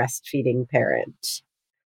a breastfeeding parent?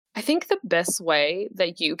 I think the best way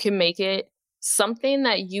that you can make it something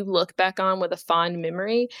that you look back on with a fond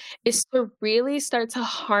memory is to really start to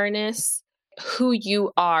harness who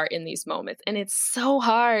you are in these moments. And it's so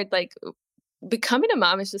hard. Like becoming a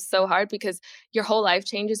mom is just so hard because your whole life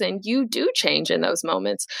changes and you do change in those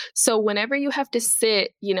moments. So whenever you have to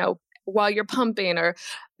sit, while you're pumping or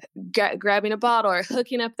grabbing a bottle or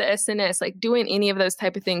hooking up the SNS, like doing any of those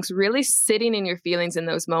type of things, really sitting in your feelings in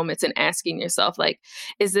those moments and asking yourself, like,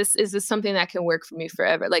 is this something that can work for me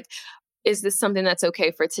forever? Like, is this something that's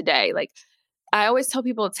okay for today? Like, I always tell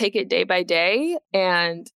people to take it day by day.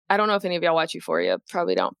 And I don't know if any of y'all watch Euphoria,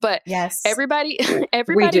 probably don't, but yes, everybody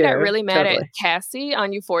got really mad at Cassie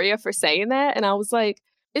on Euphoria for saying that. And I was like,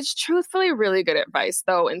 it's truthfully really good advice,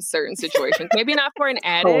 though, in certain situations. Maybe not for an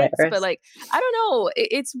addict, but like, I don't know.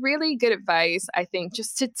 It's really good advice, I think,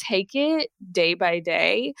 just to take it day by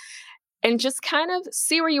day and just kind of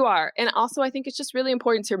see where you are. And also, I think it's just really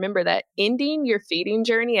important to remember that ending your feeding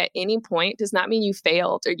journey at any point does not mean you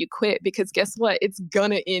failed or you quit, because guess what? It's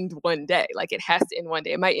gonna end one day. Like, it has to end one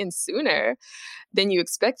day. It might end sooner than you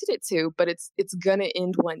expected it to, but it's gonna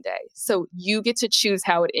end one day. So you get to choose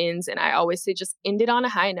how it ends. And I always say, just end it on a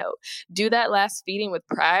high note. Do that last feeding with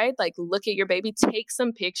pride. Like, look at your baby, take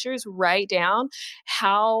some pictures, write down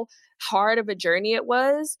how hard of a journey it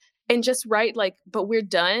was, and just write like, but we're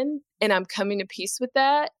done. And I'm coming to peace with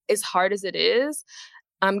that. As hard as it is,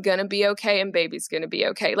 I'm going to be okay, and baby's going to be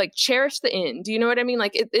okay. Like, cherish the end. Do you know what I mean?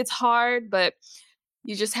 Like, it's hard, but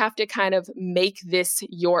you just have to kind of make this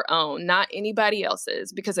your own, not anybody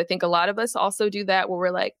else's. Because I think a lot of us also do that, where we're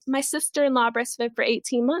like, my sister-in-law breastfed for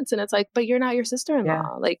 18 months. And it's like, but you're not your sister-in-law.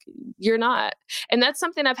 Yeah. Like, you're not. And that's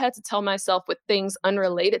something I've had to tell myself with things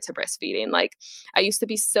unrelated to breastfeeding. Like, I used to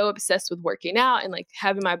be so obsessed with working out and like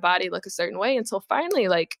having my body look a certain way, until finally,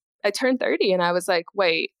 like, I turned 30 and I was like,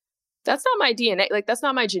 wait, that's not my DNA. Like, that's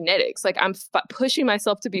not my genetics. Like, I'm pushing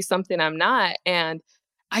myself to be something I'm not. And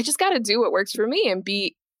I just got to do what works for me and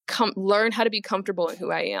learn how to be comfortable in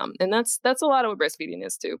who I am. And that's a lot of what breastfeeding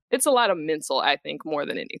is too. It's a lot of mental, I think, more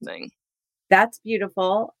than anything. That's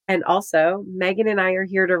beautiful. And also, Megan and I are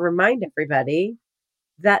here to remind everybody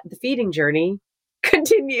that the feeding journey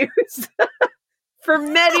continues for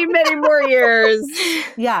many, many more years.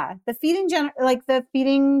 Yeah. The feeding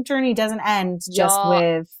journey doesn't end just Y'all,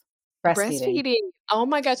 with breastfeeding. Oh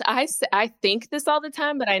my gosh. I think this all the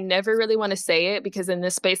time, but I never really want to say it, because in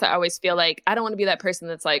this space, I always feel like I don't want to be that person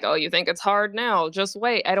that's like, oh, you think it's hard now? Just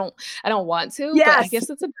wait. I don't want to, Yes. but I guess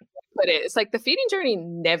it's a good way to put it. It's like the feeding journey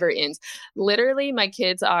never ends. Literally, my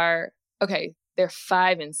kids are, okay, they're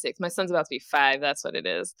 5 and 6. My son's about to be 5. That's what it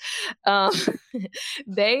is. And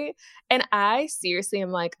I seriously am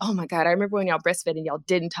like, oh my God, I remember when y'all breastfed and y'all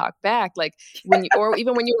didn't talk back. Like, or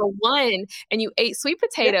even when you were 1 and you ate sweet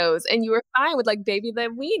potatoes and you were fine with like baby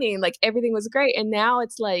led weaning, like everything was great. And now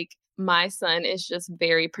it's like, my son is just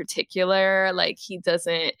very particular. Like, he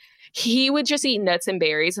would just eat nuts and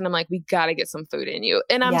berries. And I'm like, we got to get some food in you.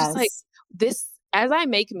 And I'm just like, as I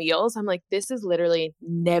make meals, I'm like, this is literally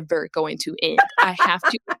never going to end. I have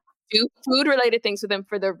to do food related things with them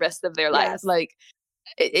for the rest of their life. Yes. Like,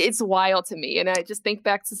 it's wild to me. And I just think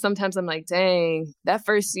back to sometimes I'm like, dang, that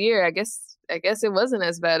first year, I guess it wasn't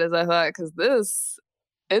as bad as I thought, because this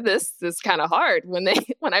is kind of hard when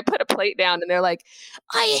I put a plate down and they're like,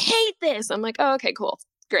 I hate this. I'm like, oh, okay, cool.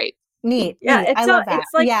 Great. Neat. Yeah, I love that. it's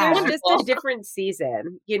like yeah. there's just a different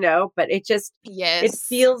season, but it just, Yes. it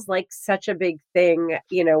feels like such a big thing.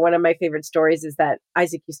 One of my favorite stories is that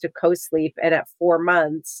Isaac used to co-sleep, and at 4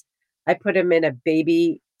 months, I put him in a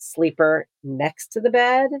baby sleeper next to the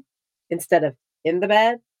bed instead of in the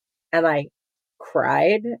bed. And I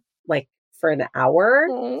cried like for an hour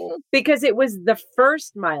because it was the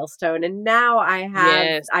first milestone. And now I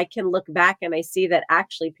can look back and I see that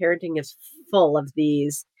actually parenting is full of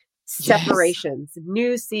these separations,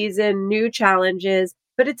 new season, new challenges,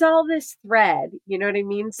 but it's all this thread, you know what I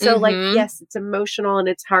mean? So like, yes, it's emotional and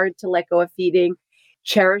it's hard to let go of feeding.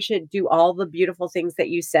 Cherish it, do all the beautiful things that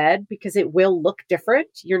you said, because it will look different.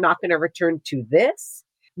 You're not going to return to this,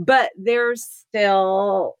 but there's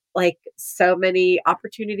still like so many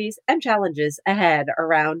opportunities and challenges ahead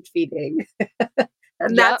around feeding.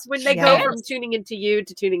 And that's when they go from tuning into you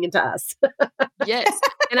to tuning into us. Yes.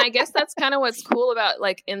 And I guess that's kind of what's cool about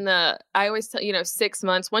like I always tell, 6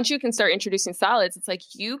 months, once you can start introducing solids, it's like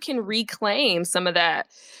you can reclaim some of that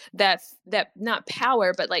not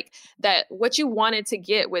power, but like that what you wanted to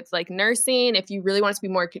get with like nursing. If you really want it to be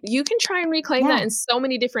more, you can try and reclaim that in so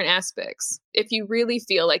many different aspects. If you really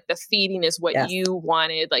feel like the feeding is what you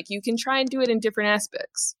wanted, like you can try and do it in different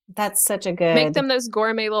aspects. That's such a good. Make them those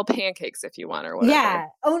gourmet little pancakes if you want, or whatever. Yeah.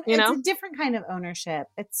 It's a different kind of ownership.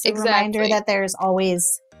 It's a reminder that there's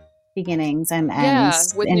always beginnings and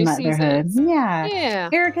ends in motherhood. Seasons. Yeah.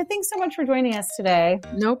 Erica, thanks so much for joining us today.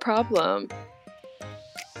 No problem.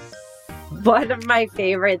 One of my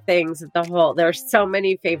favorite things of the whole, there's so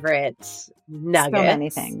many favorite nuggets. So many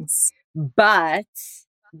things. But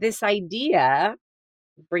this idea,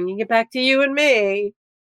 bringing it back to you and me,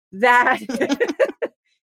 that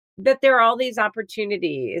that there are all these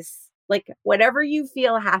opportunities, like whatever you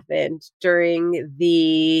feel happened during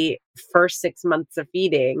the first 6 months of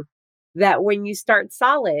feeding, that when you start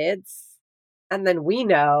solids, and then we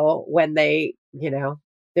know when they,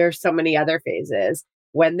 there's so many other phases,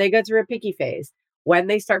 when they go through a picky phase, when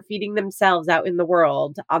they start feeding themselves out in the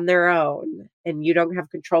world on their own, and you don't have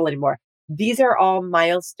control anymore. These are all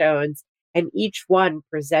milestones, and each one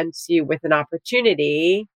presents you with an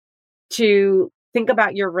opportunity to think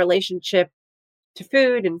about your relationship to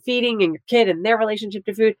food and feeding and your kid and their relationship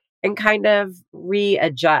to food and kind of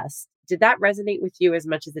readjust. Did that resonate with you as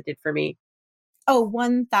much as it did for me? Oh,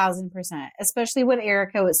 1000%. Especially what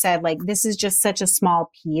Erica said, like, this is just such a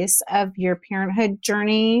small piece of your parenthood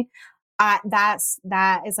journey. That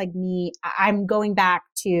is like me. I'm going back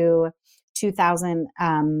to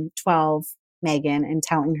 2012 Megan and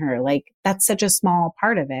telling her, like, that's such a small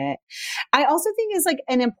part of it. I also think is like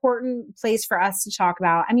an important place for us to talk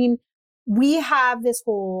about. I mean, we have this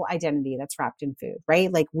whole identity that's wrapped in food,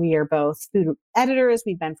 right? Like, we are both food editors.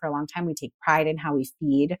 We've been for a long time. We take pride in how we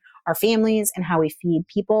feed our families and how we feed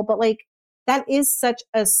people. But like, that is such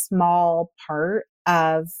a small part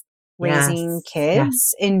of raising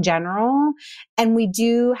kids in general. And we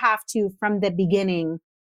do have to, from the beginning,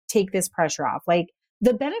 take this pressure off. Like,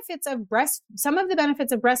 the benefits of some of the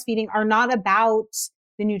benefits of breastfeeding are not about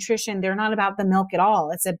the nutrition. They're not about the milk at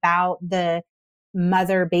all. It's about the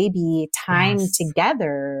mother-baby time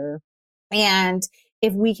together. And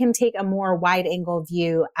if we can take a more wide-angle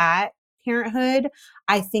view at parenthood,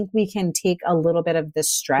 I think we can take a little bit of the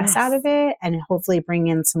stress out of it and hopefully bring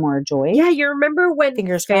in some more joy. Yeah, you remember when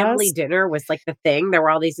Fingers family crossed. dinner was like the thing? There were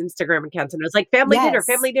all these Instagram accounts and it was like family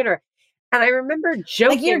dinner. And I remember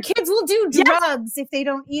joking. Like, your kids will do drugs if they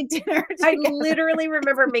don't eat dinner together. I literally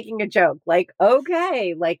remember making a joke. Like,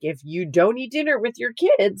 okay, like, if you don't eat dinner with your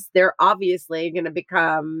kids, they're obviously going to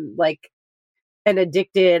become like an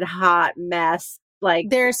addicted hot mess. Like,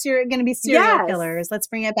 they're going to be serial killers. Let's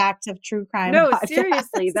bring it back to true crime. No, podcasts.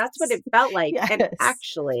 seriously, that's what it felt like. And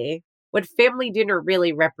actually, what family dinner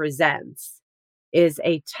really represents is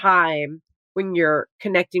a time when you're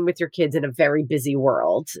connecting with your kids in a very busy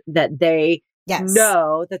world, that they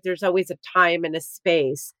know that there's always a time and a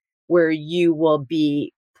space where you will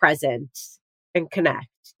be present and connect,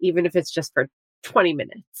 even if it's just for 20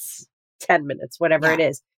 minutes, 10 minutes, whatever it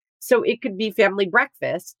is. So it could be family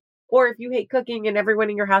breakfast, or if you hate cooking and everyone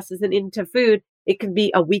in your house isn't into food, it could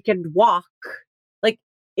be a weekend walk. Like,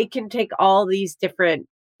 it can take all these different,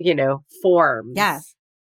 forms. Yeah.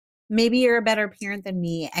 Maybe you're a better parent than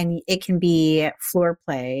me, and it can be floor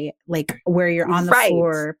play, like where you're on the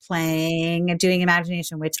floor playing and doing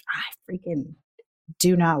imagination, which I freaking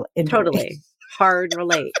do not enjoy. Totally hard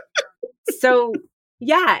relate. So,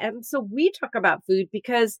 and so we talk about food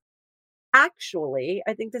because actually,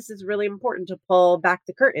 I think this is really important to pull back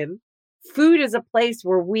the curtain. Food is a place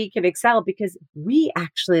where we can excel because we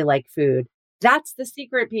actually like food. That's the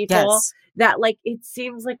secret, people. That, like, it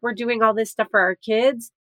seems like we're doing all this stuff for our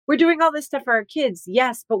kids. We're doing all this stuff for our kids,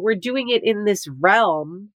 yes, but we're doing it in this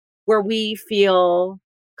realm where we feel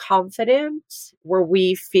confident, where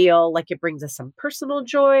we feel like it brings us some personal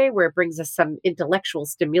joy, where it brings us some intellectual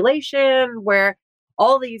stimulation, where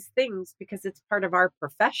all these things, because it's part of our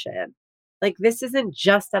profession. Like, this isn't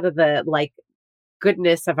just out of the, like,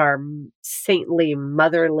 goodness of our saintly,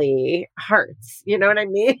 motherly hearts. You know what I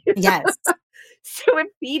mean? Yes. So if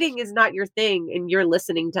feeding is not your thing and you're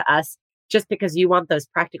listening to us just because you want those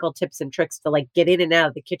practical tips and tricks to, like, get in and out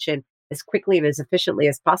of the kitchen as quickly and as efficiently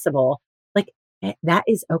as possible, like, that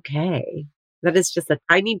is okay. That is just a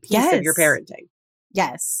tiny piece of your parenting.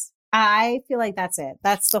 Yes. I feel like that's it.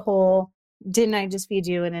 That's the whole, didn't I just feed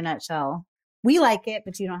you in a nutshell? We like it,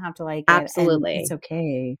 but you don't have to like it. Absolutely. And it's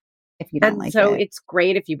okay if you don't like it. So it's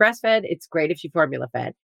great if you breastfed. It's great if you formula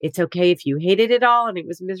fed. It's okay if you hated it all and it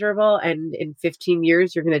was miserable. And in 15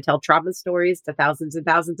 years, you're going to tell trauma stories to thousands and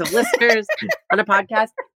thousands of listeners on a podcast.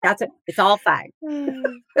 That's it. It's all fine.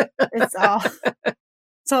 It's all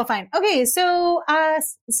fine. Okay. So,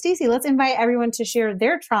 Stacey, let's invite everyone to share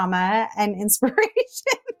their trauma and inspiration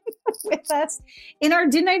with us in our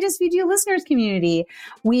Didn't I Just Feed You listeners community.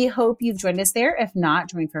 We hope you've joined us there. If not,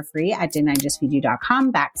 join for free at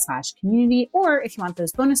didn'tijustfeedyou.com/community. Or if you want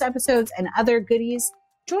those bonus episodes and other goodies,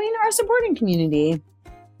 join our supporting community.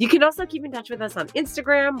 You can also keep in touch with us on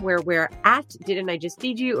Instagram, where we're at Didn't I Just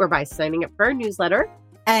Feed You, or by signing up for our newsletter.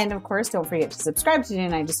 And of course, don't forget to subscribe to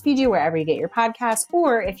Didn't I Just Feed You wherever you get your podcasts.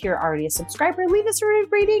 Or if you're already a subscriber, leave us a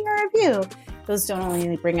rating or review. Those don't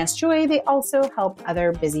only bring us joy, they also help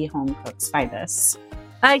other busy home cooks find us.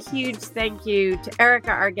 A huge thank you to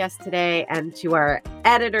Erica, our guest today, and to our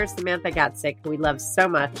editor, Samantha Gatzik, who we love so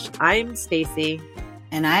much. I'm Stacey.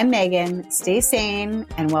 And I'm Megan. Stay sane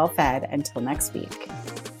and well fed until next week.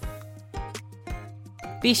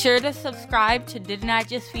 Be sure to subscribe to Didn't I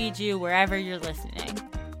Just Feed You wherever you're listening.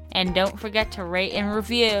 And don't forget to rate and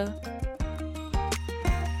review.